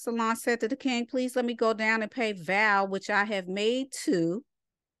 years, Absalom said to the king, please let me go down and pay vow, which I have made to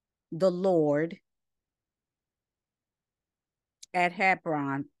the Lord at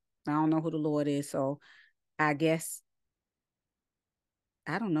Hebron. I don't know who the Lord is, so I guess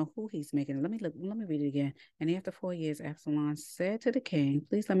I don't know who he's making. Let me read it again. And after 4 years, Absalom said to the king,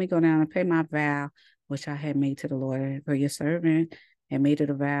 please let me go down and pay my vow, which I had made to the Lord, for your servant and made it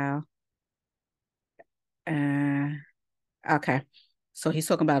a vow. Okay. So he's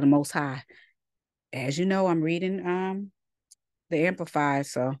talking about the Most High. As you know, I'm reading the Amplified.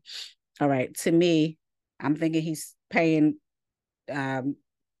 So, all right. To me, I'm thinking he's paying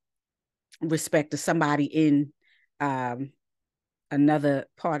respect to somebody in another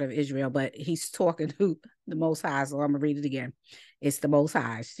part of Israel, but he's talking to the Most High. So I'm gonna read it again. It's the Most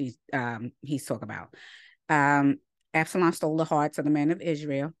High he's talking about. Absalom stole the hearts of the men of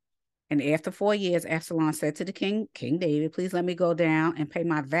Israel. And after 4 years, Absalom said to the king, King David, please let me go down and pay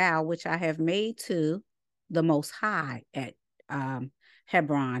my vow, which I have made to the Most High at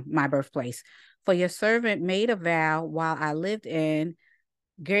Hebron, my birthplace. For your servant made a vow while I lived in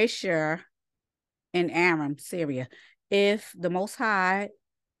Geshur in Aram, Syria. If the Most High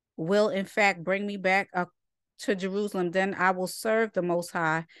will in fact bring me back to Jerusalem, then I will serve the Most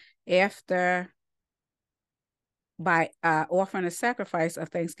High by offering a sacrifice of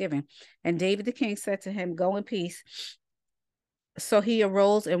thanksgiving. And David the king said to him, go in peace. So he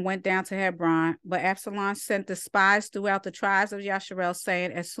arose and went down to Hebron. But Absalom sent the spies throughout the tribes of Yasharel,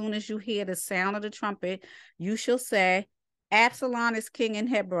 saying, as soon as you hear the sound of the trumpet, you shall say, Absalom is king in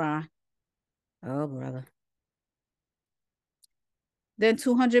Hebron. Oh, brother. Then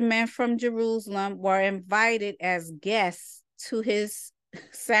 200 men from Jerusalem were invited as guests to his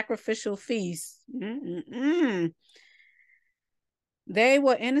sacrificial feast. They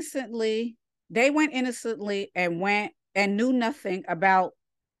went innocently and knew nothing about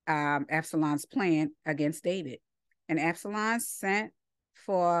Absalom's plan against David. And Absalom sent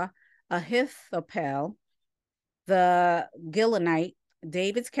for Ahithophel, the Gilonite,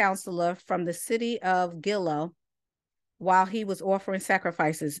 David's counselor from the city of Gilo, while he was offering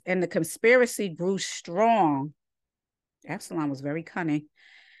sacrifices, and the conspiracy grew strong. Absalom was very cunning.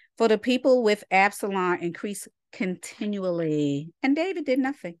 For the people with Absalom increased continually, and David did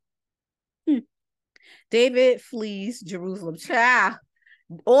nothing. David flees Jerusalem. Child.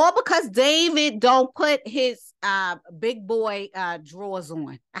 All because David don't put his big boy drawers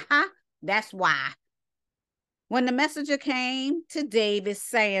on. That's why. When the messenger came to David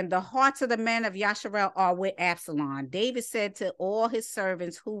saying, the hearts of the men of Yasharel are with Absalom, David said to all his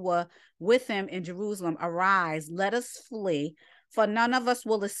servants who were with him in Jerusalem, arise, let us flee, for none of us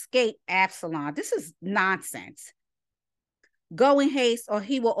will escape Absalom. This is nonsense. Go in haste, or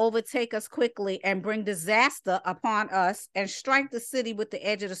he will overtake us quickly and bring disaster upon us and strike the city with the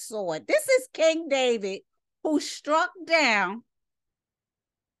edge of the sword. This is King David, who struck down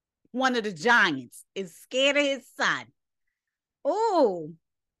one of the giants, is scared of his son. Oh,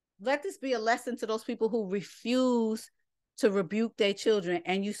 let this be a lesson to those people who refuse to rebuke their children,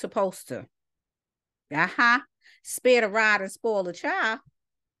 and you're supposed to. Spare the rod and spoil the child.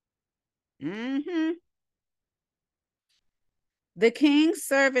 The king's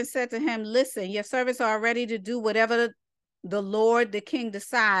servant said to him, listen, your servants are ready to do whatever the Lord, the king,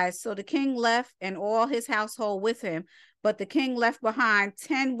 decides. So the king left and all his household with him. But the king left behind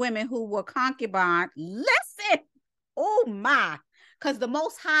 10 women who were concubines. Listen, oh my, because the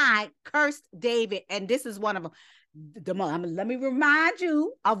Most High cursed David. And this is one of them. Let me remind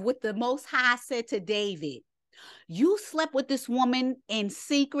you of what the Most High said to David. You slept with this woman in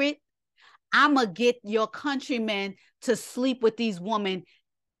secret. I'm going to get your countrymen to sleep with these women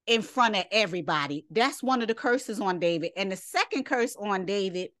in front of everybody. That's one of the curses on David. And the second curse on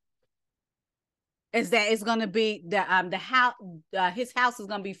David is that it's going to be the house. His house is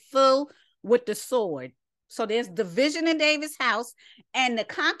going to be filled with the sword. So there's division in David's house, and the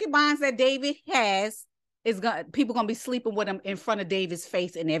concubines that David has people going to be sleeping with him in front of David's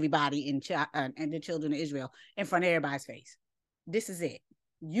face, and everybody and the children of Israel in front of everybody's face. This is it.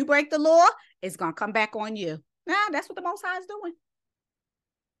 You break the law, it's going to come back on you. That's what the Most High is doing.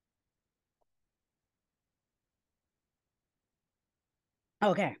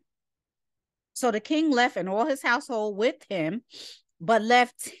 Okay. So the king left and all his household with him, but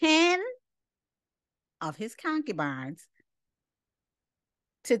left 10 of his concubines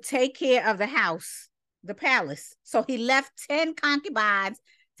to take care of the house, the palace. So he left 10 concubines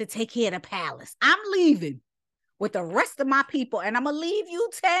to take care of the palace. I'm leaving with the rest of my people, and I'm going to leave you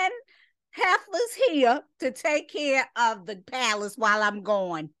 10 heifers here to take care of the palace while I'm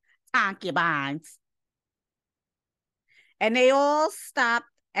gone, concubines. And they all stopped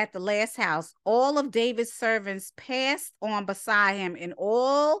at the last house. All of David's servants passed on beside him, and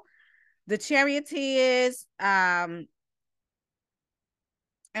all the charioteers and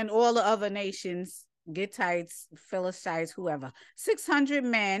all the other nations, Gittites, Philistines, whoever, 600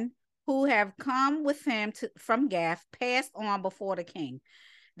 men who have come with him from Gath passed on before the king.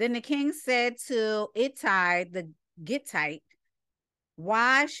 Then the king said to Ittai the Gittite,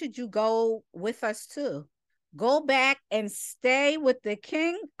 why should you go with us too? Go back and stay with the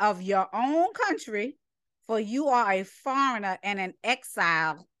king of your own country, for you are a foreigner and an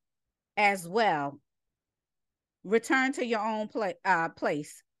exile as well. Return to your own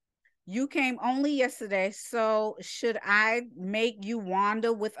place. You came only yesterday, so should I make you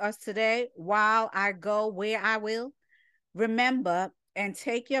wander with us today while I go where I will? Remember and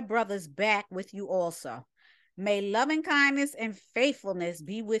take your brothers back with you also. May loving kindness and faithfulness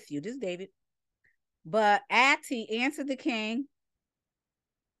be with you. This is David. But Ati answered the king,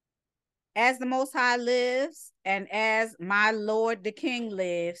 as the Most High lives, and as my Lord the king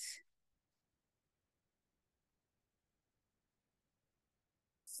lives,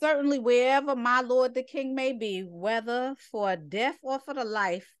 certainly wherever my Lord the king may be, whether for death or for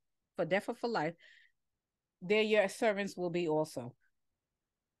life, there your servants will be also.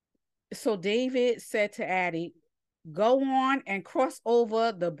 So David said to Adi, go on and cross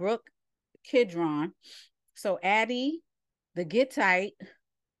over the brook Kidron. So Adi, the Gittite,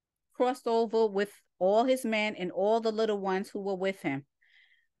 crossed over with all his men and all the little ones who were with him.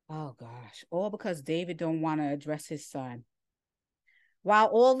 Oh gosh, all because David don't want to address his son. While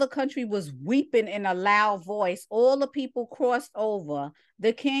all the country was weeping in a loud voice, all the people crossed over.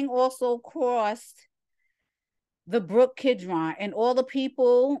 The king also crossed the brook Kidron, and all the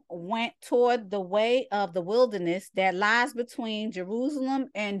people went toward the way of the wilderness that lies between Jerusalem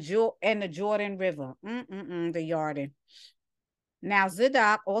and the Jordan River, the Jordan. Now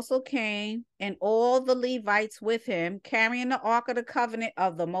Zadok also came, and all the Levites with him, carrying the ark of the covenant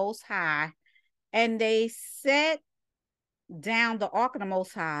of the Most High, and they set down the ark of the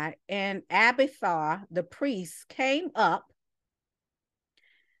Most High, and Abiathar the priest came up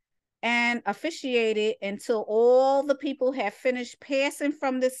and officiated until all the people had finished passing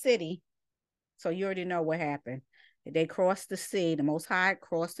from the city. So you already know what happened. They crossed the sea. The Most High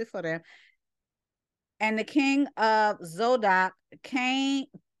crossed it for them. And the king of Zodok came,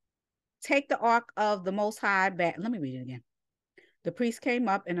 take the ark of the Most High back. Let me read it again. The priest came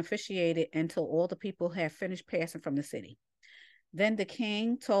up and officiated until all the people had finished passing from the city. Then the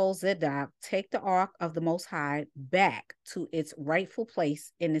king told Zadok, take the ark of the Most High back to its rightful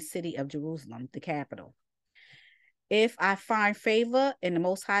place in the city of Jerusalem, the capital. If I find favor in the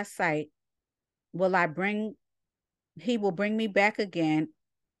Most High sight, he will bring me back again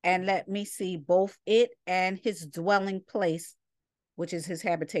and let me see both it and his dwelling place, which is his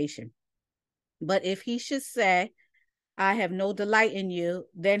habitation. But if he should say, I have no delight in you,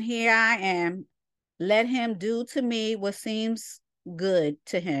 then here I am. Let him do to me what seems good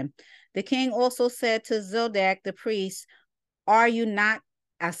to him. The king also said to Zadok the priest, are you not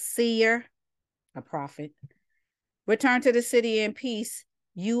a seer, a prophet? Return to the city in peace,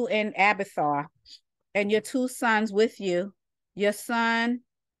 you and Abiathar, and your 2 sons with you, your son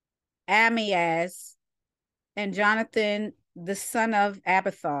Amiaz, and Jonathan, the son of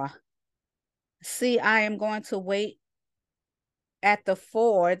Abiathar. See, I am going to wait at the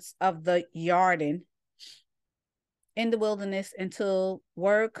fords of the Jordan in the wilderness until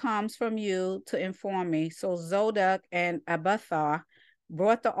word comes from you to inform me. So Zadok and Abiathar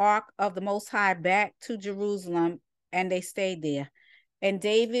brought the ark of the Most High back to Jerusalem, and they stayed there. And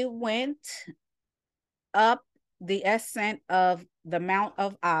David went up the ascent of the Mount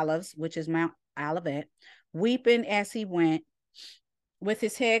of Olives, which is Mount Olivet, weeping as he went, with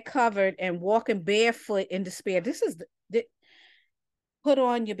his head covered and walking barefoot in despair. This is put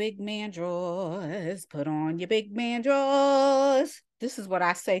on your big man drawers. Put on your big man drawers. This is what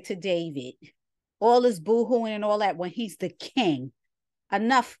I say to David. All this boo-hooing and all that when he's the king.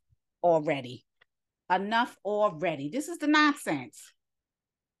 Enough already. Enough already. This is the nonsense.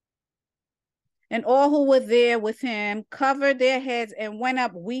 And all who were there with him covered their heads and went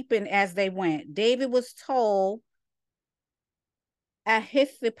up weeping as they went. David was told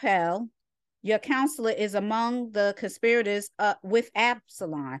Ahithophel, your counselor, is among the conspirators with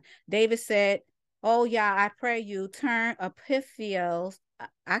Absalom. David said, oh, yeah, I pray you turn Ahithophel's,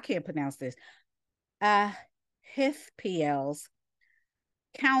 I can't pronounce this, Ahithophel's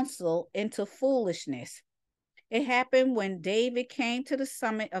counsel into foolishness. It happened when David came to the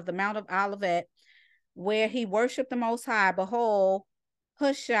summit of the Mount of Olivet, where he worshiped the Most High. Behold,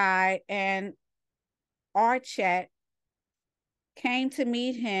 Hushai and Archat came to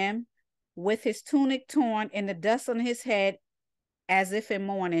meet him with his tunic torn and the dust on his head as if in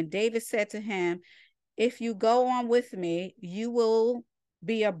mourning. David said to him, if you go on with me, you will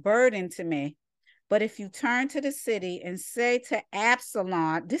be a burden to me. But if you turn to the city and say to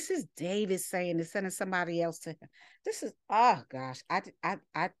Absalom, this is David saying to sending somebody else to him. This is, oh gosh,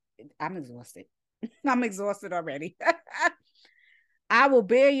 I'm exhausted. I'm exhausted already. I will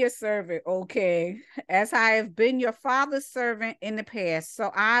bear your servant, okay, as I have been your father's servant in the past. So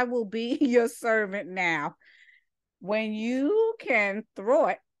I will be your servant now. When you can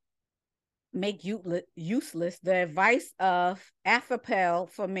thwart, make useless the advice of Ahithophel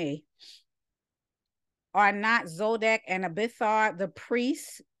for me, are not Zodek and Abithar the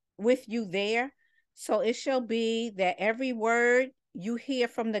priests with you there? So it shall be that every word you hear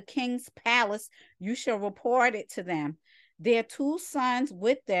from the king's palace, you shall report it to them. Their two sons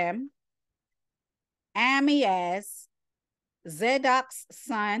with them, Amiaz, Zadok's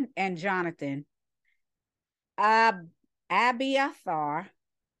son, and Jonathan, Abiathar,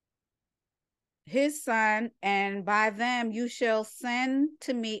 his son, and by them you shall send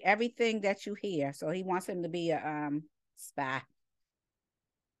to me everything that you hear. So he wants him to be a spy.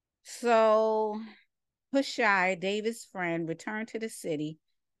 So Hushai, David's friend, returned to the city,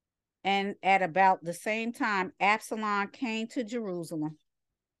 and at about the same time, Absalom came to Jerusalem.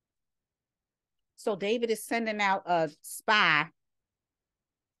 So David is sending out a spy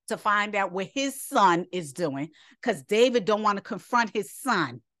to find out what his son is doing, because David don't want to confront his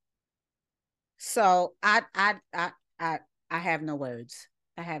son. So I have no words.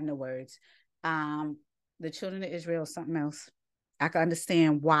 I have no words. The children of Israel is something else. I can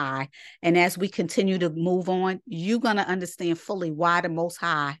understand why. And as we continue to move on, you're going to understand fully why the Most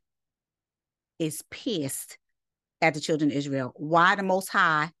High is pissed at the children of Israel. Why the Most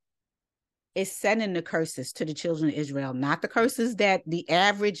High is sending the curses to the children of Israel, not the curses that the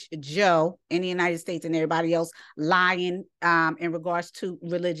average Joe in the United States and everybody else lying in regards to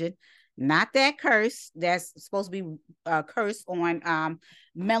religion. Not that curse that's supposed to be a curse on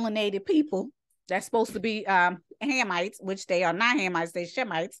melanated people. That's supposed to be Hamites, which they are not Hamites, they're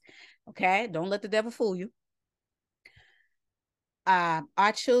Shemites. Okay, don't let the devil fool you.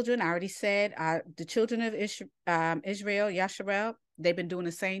 Our children, I already said, the children of Israel, Yasharel, they've been doing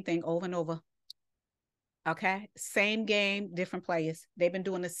the same thing over and over. Okay, same game, different players. They've been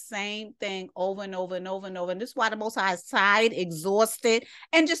doing the same thing over and over and over and over. And this is why the Most High is tired, exhausted,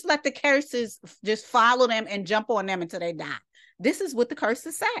 and just let the curses just follow them and jump on them until they die. This is what the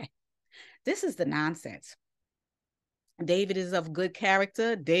curses say. This is the nonsense. David is of good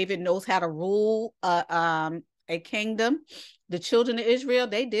character. David knows how to rule a kingdom. The children of Israel,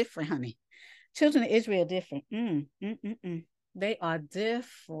 they different, honey. Children of Israel different. They are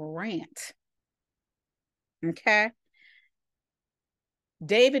different. Okay.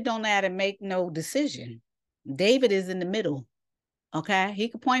 David don't know how to make no decision. David is in the middle. Okay. He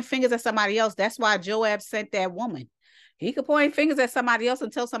could point fingers at somebody else. That's why Joab sent that woman. He could point fingers at somebody else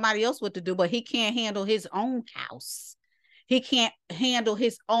and tell somebody else what to do, but he can't handle his own house. He can't handle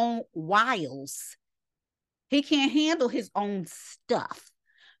his own wiles. He can't handle his own stuff.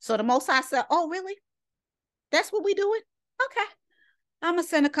 So the Most High said, oh, really? That's what we doing? Okay. I'm going to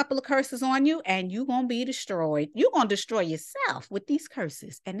send a couple of curses on you and you're going to be destroyed. You're going to destroy yourself with these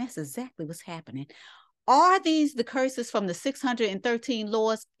curses. And that's exactly what's happening. Are these the curses from the 613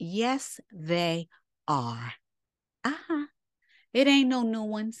 laws? Yes, they are. It ain't no new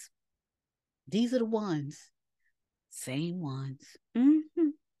ones. These are the ones. Same ones.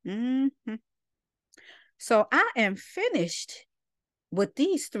 So I am finished with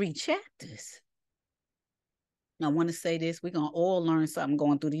these 3 chapters. I want to say this. We're going to all learn something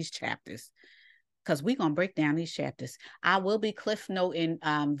going through these chapters, because we're going to break down these chapters. I will be cliff noting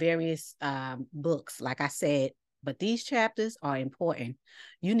various books, like I said, but these chapters are important.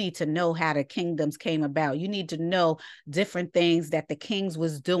 You need to know how the kingdoms came about. You need to know different things that the kings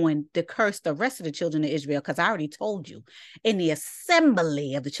was doing to curse the rest of the children of Israel, because I already told you, in the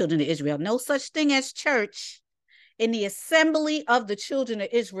assembly of the children of Israel, no such thing as church. In the assembly of the children of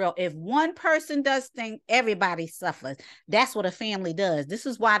Israel, if one person does thing, everybody suffers. That's what a family does. This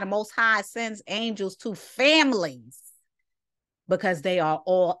is why the Most High sends angels to families, because they are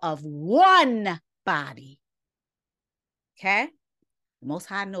all of one body. Okay? The Most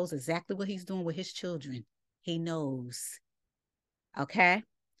High knows exactly what he's doing with his children. He knows. Okay?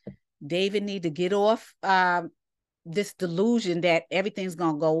 David need to get off this delusion that everything's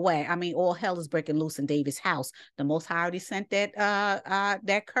gonna go away. I mean, all hell is breaking loose in David's house. The Most High already sent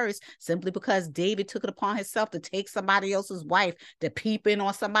that curse simply because David took it upon himself to take somebody else's wife, to peep in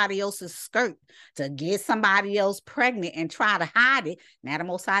on somebody else's skirt, to get somebody else pregnant and try to hide it. Now the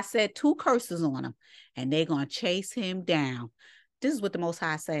Most High said 2 curses on him, and they're gonna chase him down. This is what the Most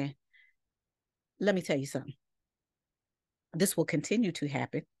High said. Let me tell you something. This will continue to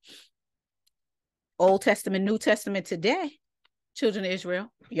happen. Old Testament, New Testament today, children of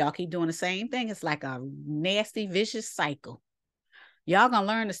Israel, y'all keep doing the same thing. It's like a nasty, vicious cycle. Y'all gonna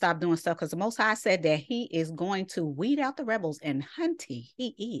learn to stop doing stuff because the Most High said that he is going to weed out the rebels, and hunty,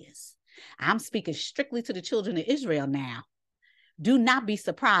 he is. I'm speaking strictly to the children of Israel now. Do not be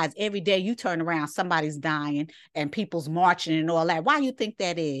surprised every day you turn around, somebody's dying and people's marching and all that. Why you think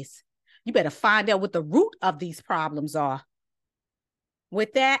that is? You better find out what the root of these problems are.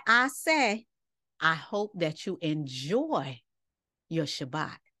 With that, I say, I hope that you enjoy your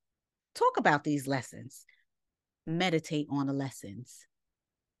Shabbat. Talk about these lessons. Meditate on the lessons.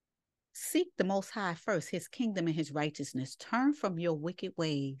 Seek the Most High first, his kingdom and his righteousness. Turn from your wicked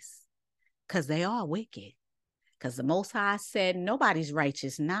ways, because they are wicked. Because the Most High said nobody's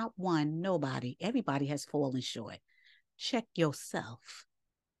righteous, not one, nobody. Everybody has fallen short. Check yourself.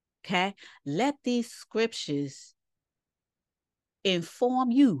 Okay? Let these scriptures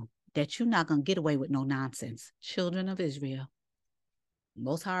inform you that you're not going to get away with no nonsense. Children of Israel.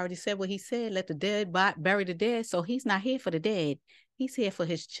 Most High already said what he said. Let the dead bury the dead. So he's not here for the dead. He's here for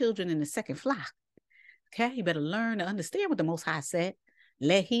his children in the second flock. Okay? You better learn to understand what the Most High said.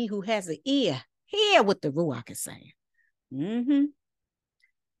 Let he who has an ear hear what the Ruach is saying.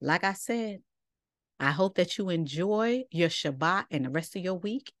 Like I said, I hope that you enjoy your Shabbat and the rest of your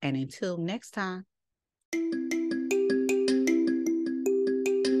week. And until next time.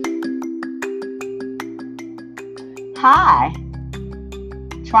 Hi.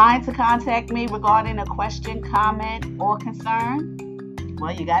 Trying to contact me regarding a question, comment, or concern?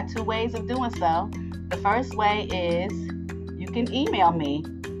 Well, you got 2 ways of doing so. The first way is you can email me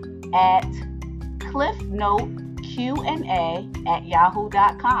at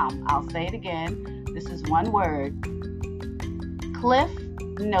cliffnoteqa@yahoo.com. I'll say it again. This is one word.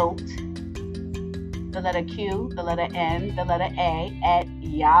 cliffnote, the letter Q, the letter N, the letter A,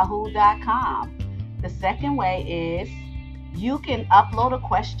 @yahoo.com. The second way is you can upload a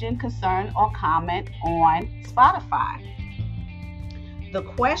question, concern, or comment on Spotify. The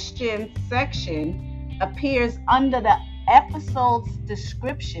question section appears under the episode's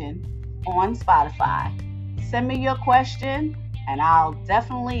description on Spotify. Send me your question and I'll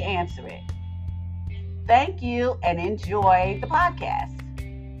definitely answer it. Thank you and enjoy the podcast.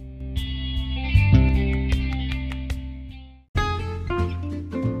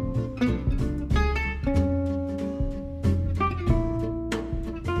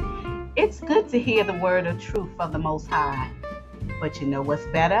 It's good to hear the word of truth of the Most High. But you know what's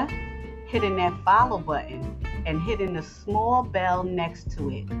better? Hitting that follow button and hitting the small bell next to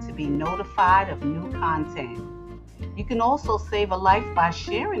it to be notified of new content. You can also save a life by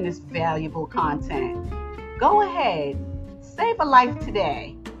sharing this valuable content. Go ahead, save a life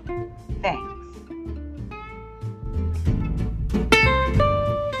today. Thanks.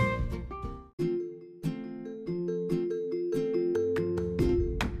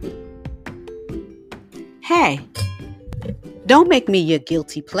 Hey, don't make me your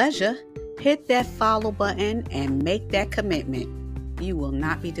guilty pleasure. Hit that follow button and make that commitment. You will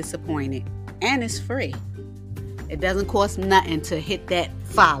not be disappointed. And it's free. It doesn't cost nothing to hit that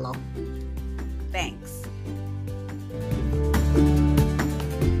follow. Thanks.